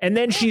 And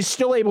then she's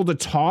still able to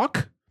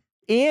talk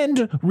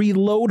and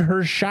reload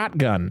her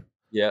shotgun.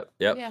 Yep.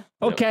 Yeah.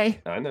 Okay.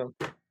 I know.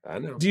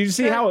 Do you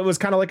see how it was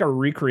kind of like a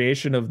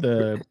recreation of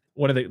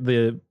one of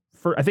the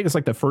I think it's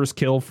like the first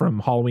kill from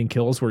Halloween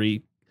Kills where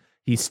he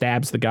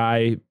stabs the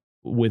guy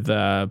with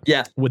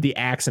the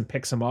axe and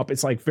picks him up.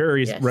 It's like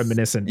very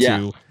reminiscent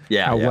to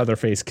how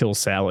Leatherface kills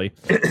Sally.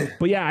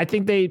 But yeah, I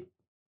think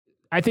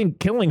I think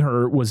killing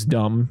her was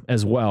dumb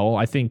as well.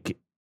 I think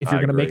if you're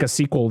going to make agree. a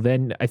sequel,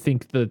 then I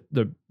think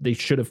they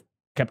should have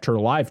kept her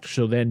alive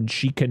so then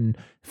she can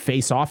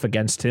face off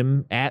against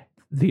him at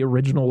the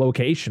original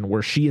location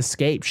where she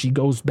escaped. She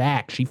goes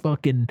back. She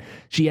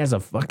has a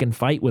fucking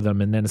fight with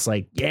him. And then it's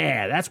like,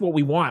 yeah, that's what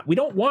we want. We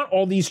don't want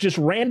all these just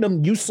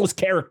random useless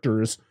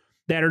characters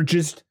that are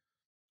just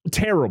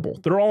terrible.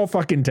 They're all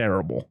fucking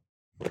terrible.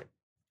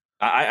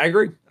 I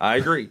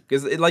agree.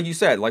 Because like you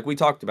said, like we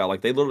talked about,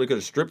 like they literally could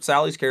have stripped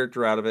Sally's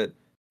character out of it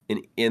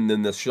and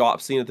then the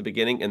shop scene at the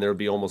beginning, and there would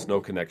be almost no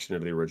connection to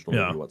the original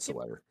movie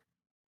whatsoever.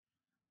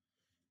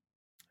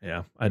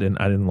 Yeah. I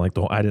didn't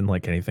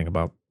like anything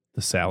about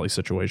the Sally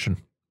situation.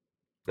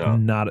 No.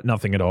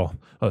 Nothing at all.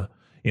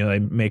 They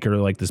make her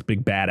like this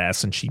big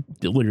badass and she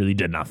literally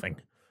did nothing.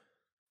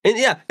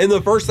 And and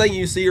the first thing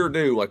you see her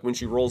do, like when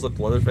she rolls up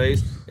to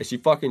Leatherface, is she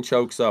fucking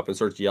chokes up and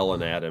starts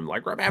yelling at him,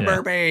 like,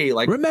 remember me,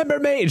 like remember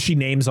me. And she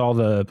names all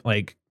the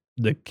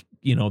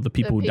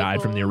people who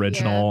died from the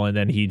original, and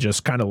then he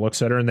just kind of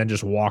looks at her and then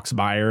just walks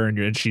by her,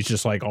 and she's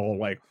just like all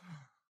like,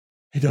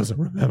 he doesn't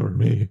remember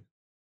me.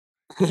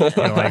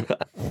 Like,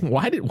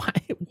 why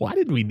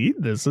did we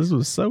need this? This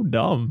was so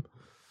dumb.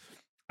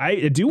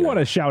 I do want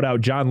to shout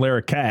out John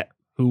Larroquette,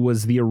 who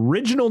was the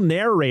original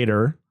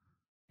narrator.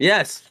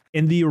 Yes.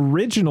 In the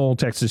original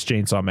Texas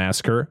Chainsaw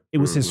Massacre. It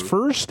was his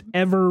first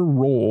ever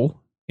role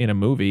in a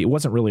movie. It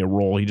wasn't really a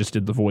role. He just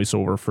did the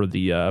voiceover for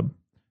the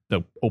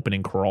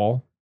opening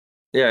crawl.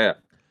 Yeah.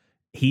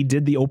 He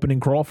did the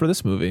opening crawl for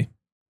this movie.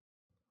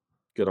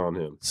 Good on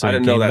him. So I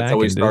didn't know that until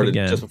we started,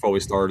 just before we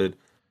started.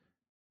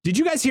 Did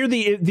you guys hear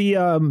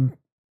the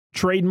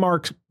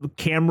trademark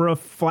camera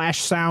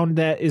flash sound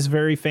that is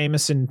very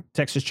famous in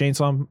Texas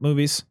Chainsaw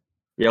movies?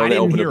 Yeah, when they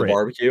open up the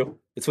barbecue.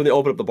 It's when they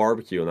open up the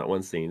barbecue in that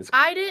one scene.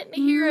 I didn't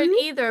hear it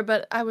either,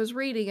 but I was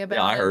reading about it.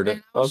 Yeah, I heard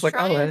it. I was like,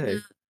 oh, hey.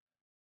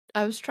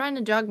 I was trying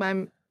to jog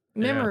my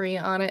memory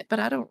on it, but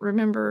I don't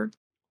remember.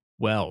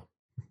 Well,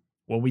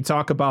 when we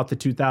talk about the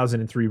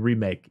 2003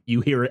 remake,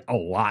 you hear it a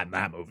lot in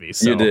that movie.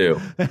 So. You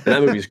do. And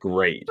that movie's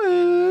great.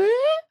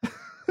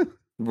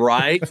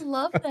 Right? I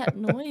love that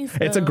noise.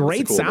 It's a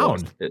great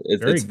sound.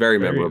 It's very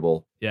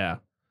memorable. Yeah.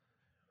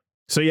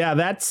 So yeah,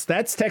 that's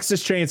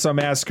Texas Chainsaw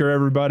Massacre,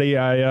 everybody.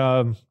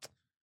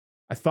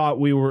 I thought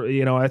we were,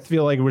 I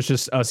feel like it was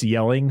just us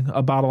yelling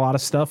about a lot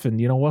of stuff,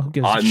 and you know what? Who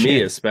gives a shit?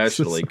 Me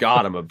especially.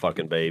 God, I'm a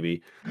fucking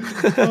baby.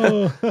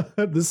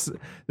 This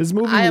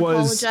movie I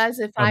was. I apologize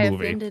if I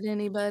offended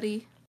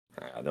anybody.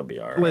 They'll be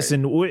all right.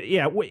 Listen,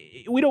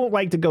 we don't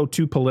like to go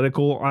too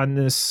political on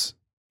this.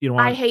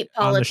 I hate politics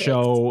on the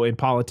show. In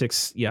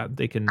politics,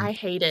 they can. I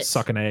hate it.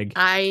 Suck an egg.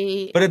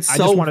 But it's I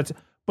just wanted to.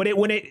 But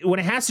when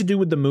it has to do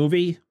with the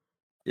movie.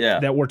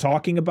 Yeah. That we're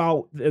talking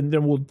about, and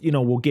then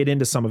we'll get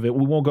into some of it.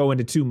 We won't go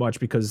into too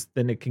much because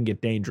then it can get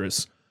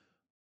dangerous.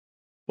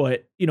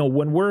 But,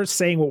 when we're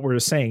saying what we're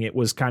saying, it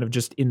was kind of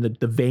just in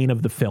the vein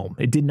of the film.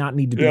 It did not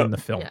need to be in the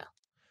film. Yeah.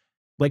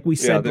 Like we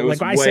said,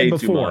 like I said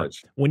before,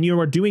 when you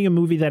are doing a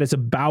movie that is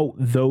about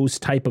those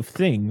type of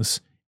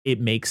things, it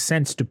makes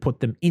sense to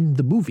put them in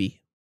the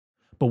movie.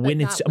 But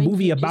when it's a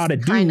movie about a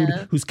dude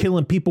who's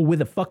killing people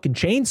with a fucking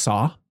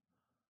chainsaw,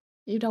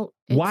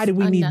 why do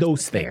we need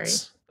those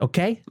things?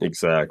 Okay.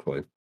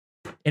 Exactly.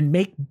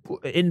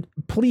 And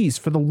please,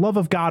 for the love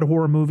of God,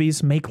 horror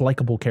movies, make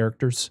likable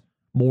characters,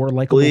 more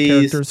likable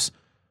characters.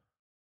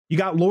 You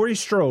got Laurie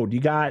Strode, you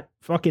got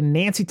fucking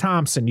Nancy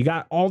Thompson, you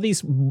got all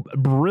these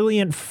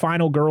brilliant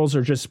final girls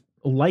are just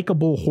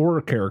likable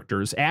horror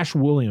characters. Ash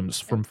Williams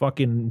from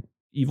fucking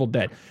Evil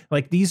Dead.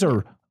 Like these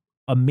are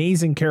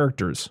amazing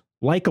characters,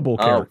 likable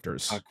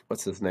characters. Fuck,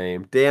 what's his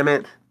name? Damn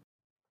it.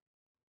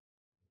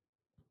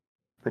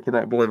 I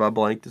cannot believe I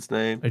blanked his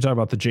name. Are you talking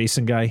about the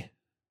Jason guy?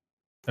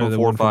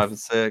 4, 5, and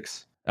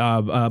 6.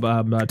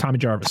 Tommy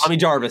Jarvis. Tommy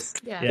Jarvis.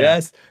 Yeah.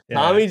 Yes. Yeah.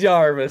 Tommy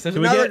Jarvis. There's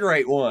another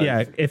great one.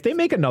 Yeah. If they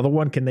make another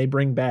one, can they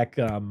bring back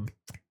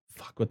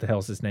what the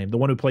hell's his name? The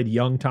one who played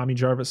young Tommy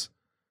Jarvis?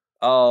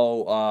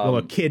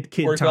 Kid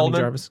Corey Tommy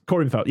Feldman? Jarvis.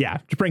 Corey Feldman. Yeah.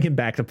 To bring him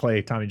back to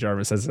play Tommy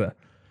Jarvis as a.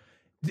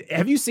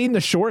 Have you seen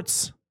the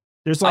shorts?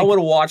 There's I would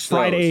have watched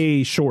Friday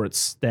those.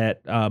 Shorts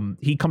that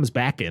he comes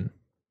back in.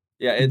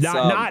 Yeah, it's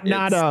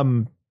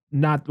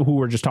not who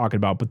we're just talking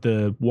about, but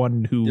the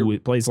one who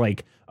plays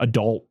like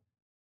adult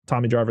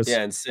Tommy Jarvis.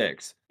 Yeah, in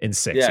 6.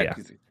 Yeah.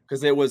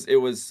 Because it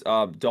was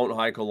Don't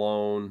Hike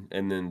Alone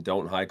and then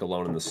Don't Hike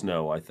Alone in the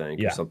Snow, I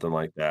think, or something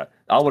like that.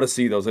 I want to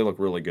see those. They look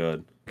really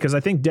good. Because I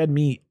think Dead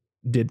Meat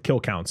did kill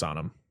counts on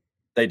them.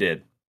 They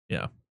did.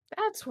 Yeah.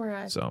 That's where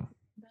I.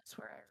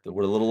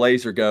 Where the little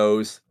laser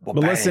goes. But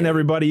listen,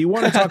 everybody, you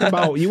want to talk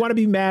about, you want to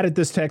be mad at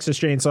this Texas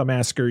Chainsaw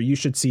Massacre, you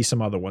should see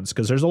some other ones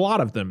because there's a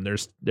lot of them.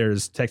 There's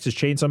Texas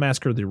Chainsaw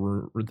Massacre, the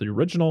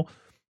original.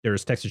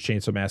 There's Texas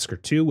Chainsaw Massacre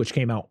 2, which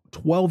came out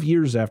 12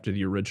 years after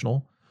the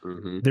original.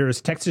 Mm-hmm. There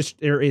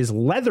is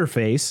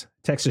Leatherface,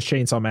 Texas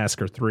Chainsaw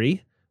Massacre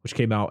 3, which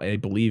came out, I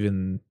believe,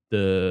 in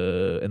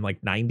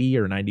like 90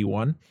 or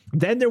 91.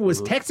 Then there was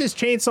Texas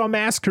Chainsaw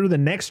Massacre: The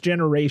Next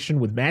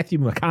Generation with Matthew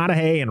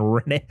McConaughey and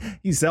Renee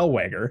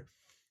Zellweger.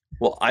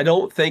 Well, I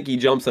don't think he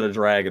jumps at a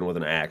dragon with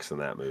an axe in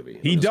that movie.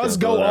 He does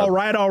go all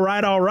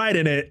right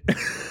in it.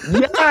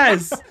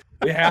 Yes,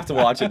 we have to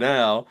watch it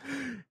now.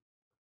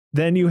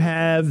 Then you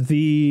have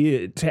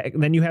the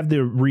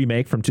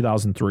remake from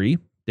 2003.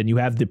 Then you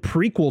have the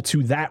prequel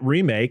to that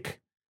remake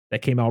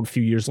that came out a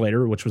few years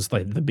later, which was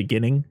like the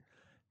beginning.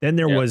 Then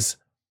there was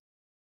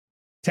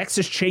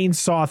Texas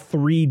Chainsaw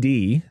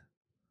 3D.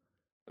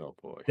 Oh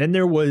boy. Then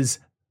there was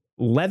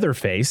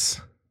Leatherface,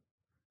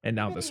 and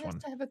now this one.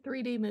 To have a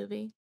 3D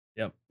movie.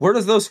 Yep. Where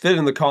does those fit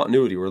in the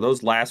continuity? Were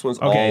those last ones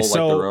all like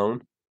their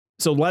own?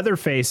 So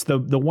Leatherface, the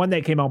one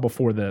that came out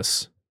before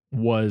this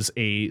was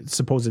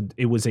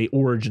it was a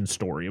origin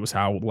story. It was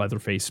how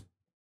Leatherface,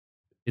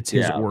 it's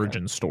his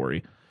origin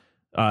story.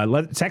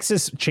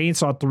 Texas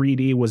Chainsaw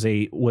 3D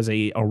was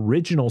a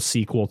original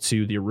sequel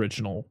to the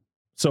original.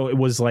 So it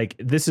was like,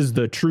 this is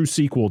the true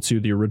sequel to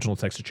the original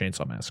Texas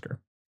Chainsaw Massacre.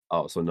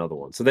 Oh, so another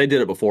one. So they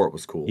did it before it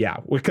was cool. Yeah,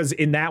 because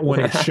in that one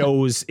it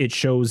shows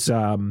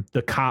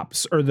the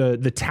cops or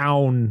the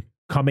town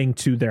coming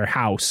to their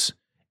house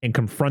and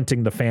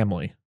confronting the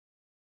family.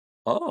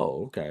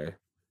 Oh, okay.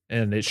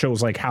 And it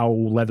shows like how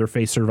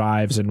Leatherface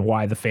survives and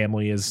why the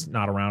family is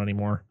not around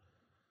anymore.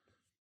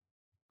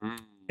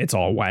 It's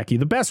all wacky.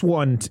 The best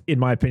one, in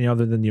my opinion,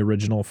 other than the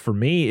original for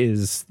me,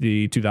 is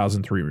the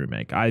 2003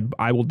 remake.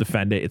 I will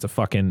defend it.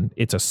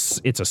 It's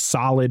a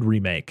solid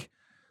remake.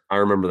 I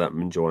remember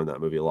enjoying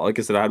that movie a lot. Like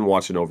I said, I hadn't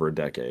watched it in over a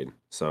decade,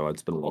 so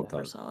it's been a long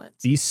time.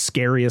 The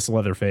scariest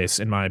Leatherface,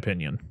 in my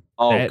opinion.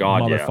 Oh, that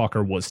God,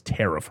 motherfucker was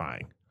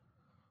terrifying.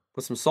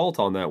 Put some salt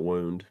on that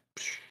wound.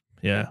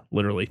 Yeah,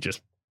 literally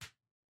just.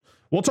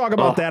 We'll talk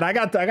about that. I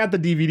got the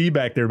DVD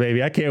back there,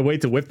 baby. I can't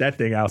wait to whip that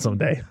thing out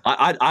someday.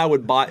 I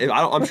would buy.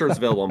 I'm sure it's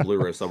available on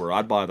Blu-ray somewhere.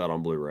 I'd buy that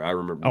on Blu-ray. I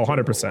remember.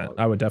 100%.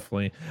 I would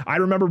definitely. I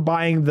remember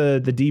buying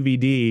the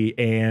DVD,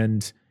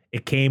 and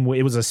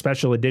it was a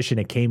special edition.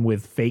 It came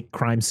with fake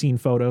crime scene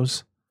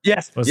photos.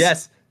 Yes.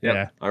 Yes.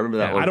 Yeah, I remember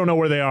that one. I don't know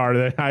where they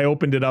are. I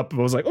opened it up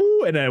and was like,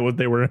 "Ooh!" And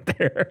they weren't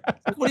there.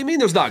 What do you mean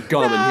there's not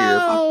gum in here?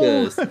 Fuck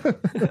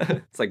this.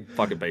 It's like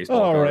fucking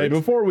baseball. All cards. right,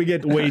 before we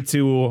get way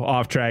too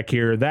off track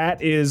here,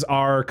 that is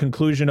our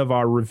conclusion of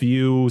our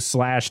review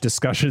 /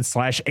 discussion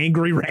 /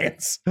 angry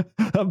rants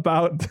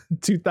about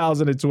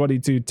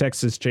 2022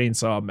 Texas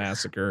Chainsaw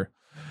Massacre.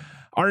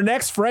 Our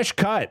next fresh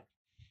cut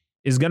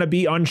is going to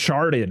be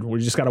Uncharted. We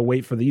just got to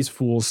wait for these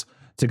fools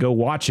to go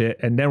watch it,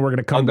 and then we're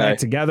gonna come back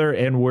together,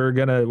 and we're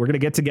gonna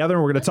get together,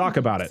 and we're gonna talk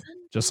about it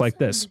just like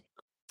this.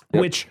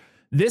 Yep. Which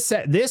this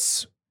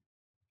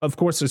of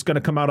course is gonna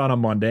come out on a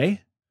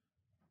Monday,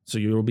 so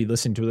you will be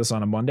listening to this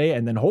on a Monday,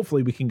 and then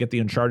hopefully we can get the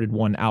Uncharted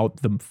one out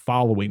the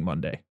following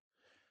Monday.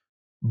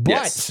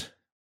 But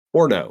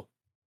or no,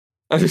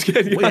 I'm just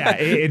kidding. Well,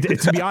 yeah,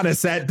 to be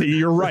honest, that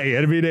you're right.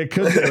 I mean, it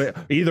could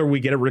either we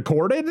get it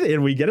recorded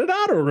and we get it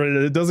out,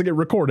 or it doesn't get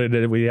recorded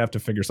and we have to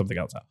figure something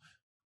else out.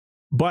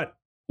 But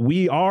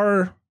we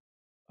are,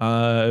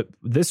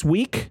 this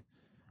week,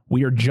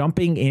 we are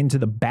jumping into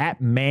the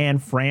Batman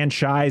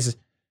franchise,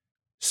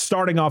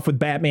 starting off with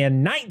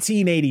Batman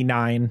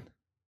 1989.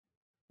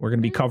 We're going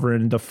to be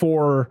covering the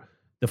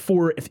late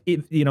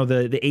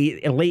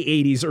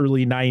 80s,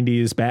 early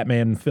 90s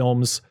Batman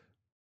films,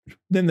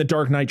 then the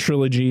Dark Knight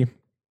trilogy,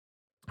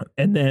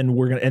 and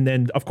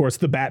then of course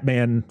the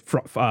Batman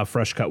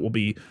fresh cut will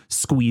be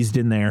squeezed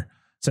in there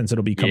since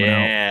it'll be coming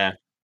out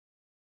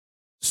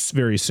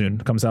very soon.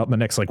 It comes out in the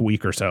next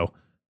week or so.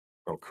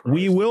 Oh, Christ.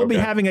 We will be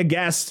having a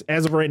guest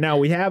as of right now.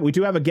 We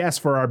do have a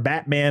guest for our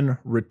Batman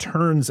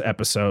Returns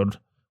episode,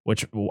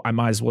 which I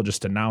might as well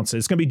just announce it.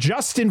 It's going to be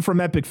Justin from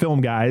Epic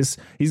Film Guys.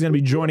 He's going to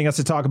be joining us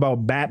to talk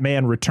about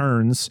Batman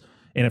Returns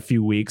in a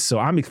few weeks. So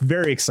I'm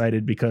very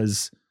excited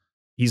because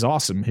he's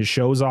awesome. His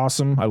show is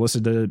awesome. I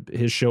listen to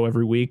his show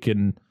every week,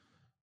 and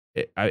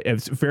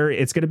it's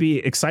going to be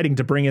exciting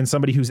to bring in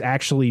somebody who's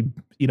actually,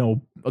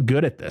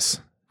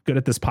 good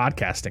at this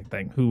podcasting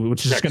thing,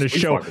 which is just going to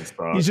show,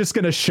 he's just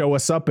going to show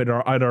us up at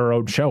our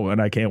own show,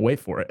 and I can't wait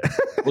for it.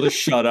 We'll just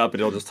shut up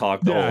and he'll just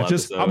talk the whole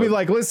episode. I'll be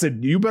like,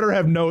 listen, you better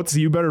have notes.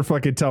 You better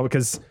fucking tell,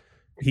 because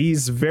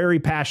he's very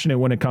passionate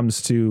when it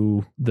comes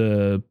to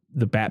the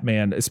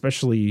Batman,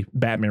 especially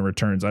Batman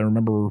Returns. I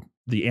remember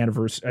the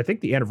anniversary. I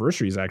think the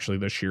anniversary is actually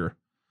this year.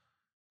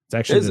 It's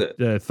actually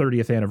the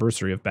 30th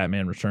anniversary of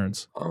Batman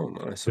Returns. Oh,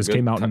 nice. This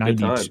came out in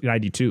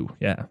 92.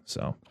 Yeah.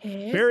 So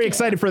very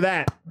excited for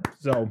that.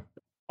 So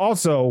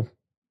also,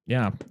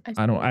 yeah,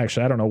 I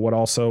don't know what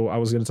also I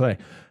was going to say.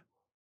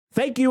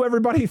 Thank you,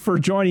 everybody, for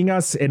joining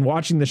us and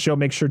watching the show.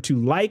 Make sure to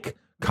like,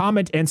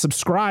 comment, and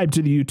subscribe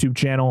to the YouTube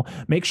channel.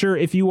 Make sure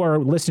if you are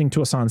listening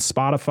to us on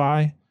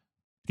Spotify,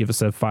 give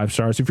us a 5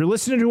 stars. If you're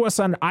listening to us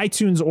on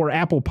iTunes or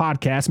Apple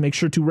Podcasts, make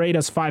sure to rate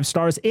us 5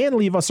 stars and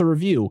leave us a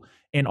review.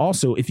 And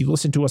also, if you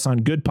listen to us on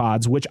Good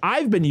Pods, which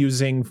I've been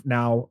using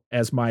now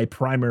as my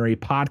primary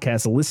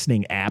podcast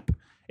listening app,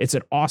 it's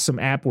an awesome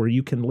app where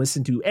you can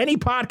listen to any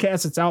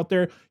podcast that's out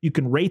there. You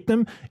can rate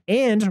them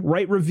and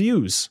write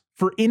reviews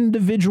for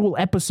individual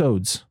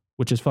episodes,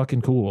 which is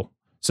fucking cool.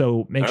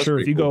 So make sure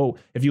if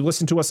you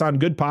listen to us on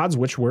Good Pods,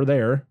 which we're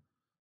there,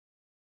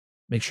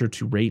 make sure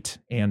to rate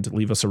and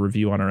leave us a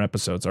review on our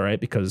episodes. All right.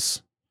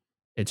 Because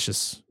it's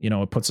just,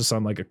 it puts us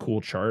on like a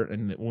cool chart.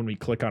 And when we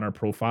click on our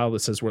profile,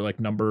 that says we're like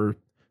number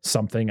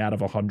something out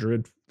of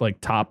 100, like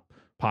top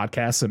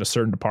podcasts in a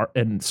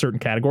certain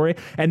category.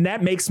 And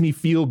that makes me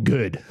feel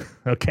good.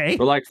 Okay.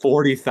 We're like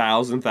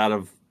 40,000th out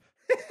of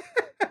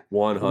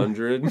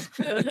 100.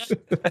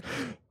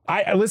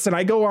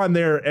 I go on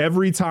there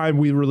every time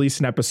we release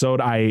an episode.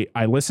 I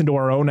listen to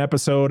our own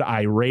episode.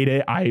 I rate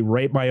it. I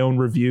rate my own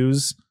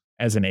reviews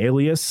as an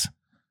alias,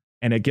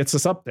 and it gets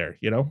us up there.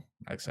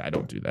 I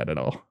don't do that at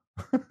all.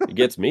 It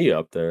gets me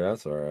up there.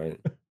 That's all right.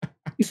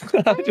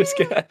 I'm just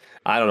kidding.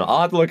 I don't know.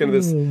 I'll have to look into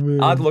this.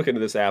 I'll have to look into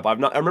this app. I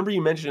remember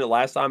you mentioned it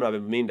last time, and I've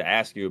been meaning to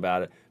ask you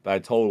about it, but I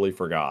totally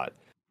forgot.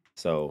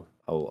 So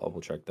I will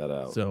check that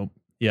out. So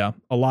yeah,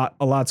 a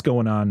lot's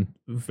going on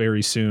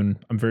very soon.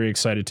 I'm very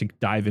excited to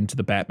dive into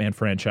the Batman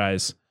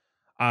franchise.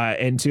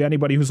 And to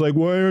anybody who's like,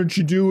 why aren't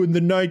you doing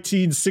the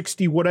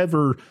 1960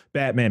 whatever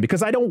Batman?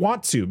 Because I don't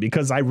want to.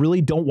 Because I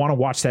really don't want to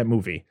watch that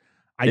movie.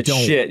 It's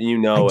shit,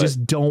 I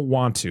just don't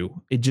want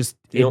to.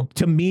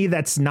 To me,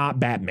 that's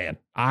not Batman.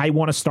 I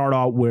want to start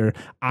out where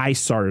I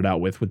started out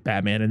with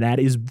Batman, and that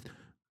is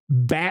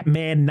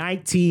Batman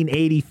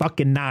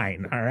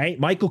 1989. All right,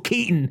 Michael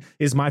Keaton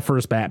is my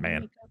first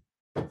Batman.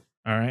 All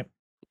right.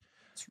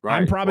 Right.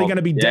 I'm probably going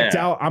to be decked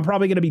out. I'm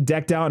probably going to be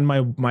decked out in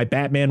my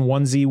Batman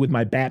onesie with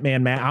my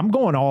Batman mask. I'm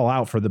going all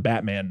out for the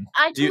Batman.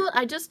 I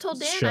just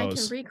told Dan shows.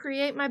 I can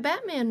recreate my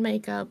Batman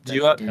makeup.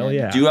 Hell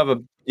yeah. Do you have a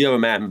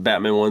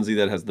Batman onesie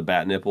that has the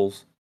bat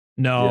nipples?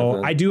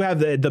 No, I do have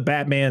the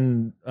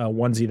Batman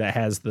onesie that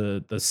has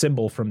the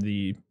symbol from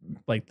the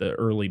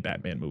early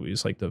Batman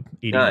movies, like the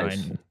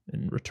 89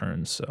 and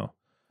Returns. So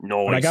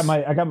no, I got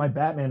my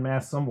Batman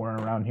mask somewhere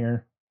around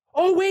here.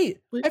 Oh wait,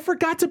 I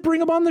forgot to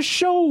bring him on the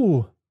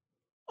show.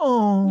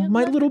 Oh,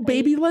 my little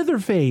baby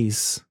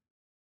Leatherface.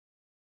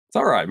 It's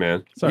all right,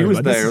 man. Sorry, he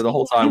was there the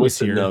whole time. We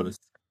didn't notice.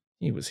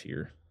 He was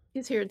here.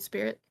 He's here in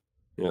spirit.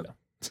 Yeah.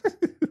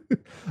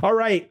 All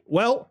right.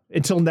 Well,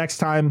 until next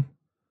time,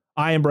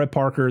 I am Brett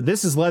Parker.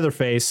 This is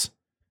Leatherface,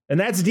 and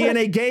that's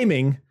DNA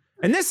Gaming.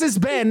 And this has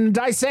been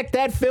Dissect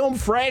That Film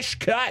Fresh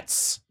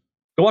Cuts.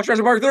 Go watch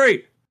Jurassic Park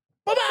 3.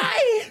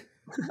 Bye-bye.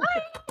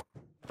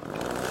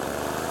 Bye.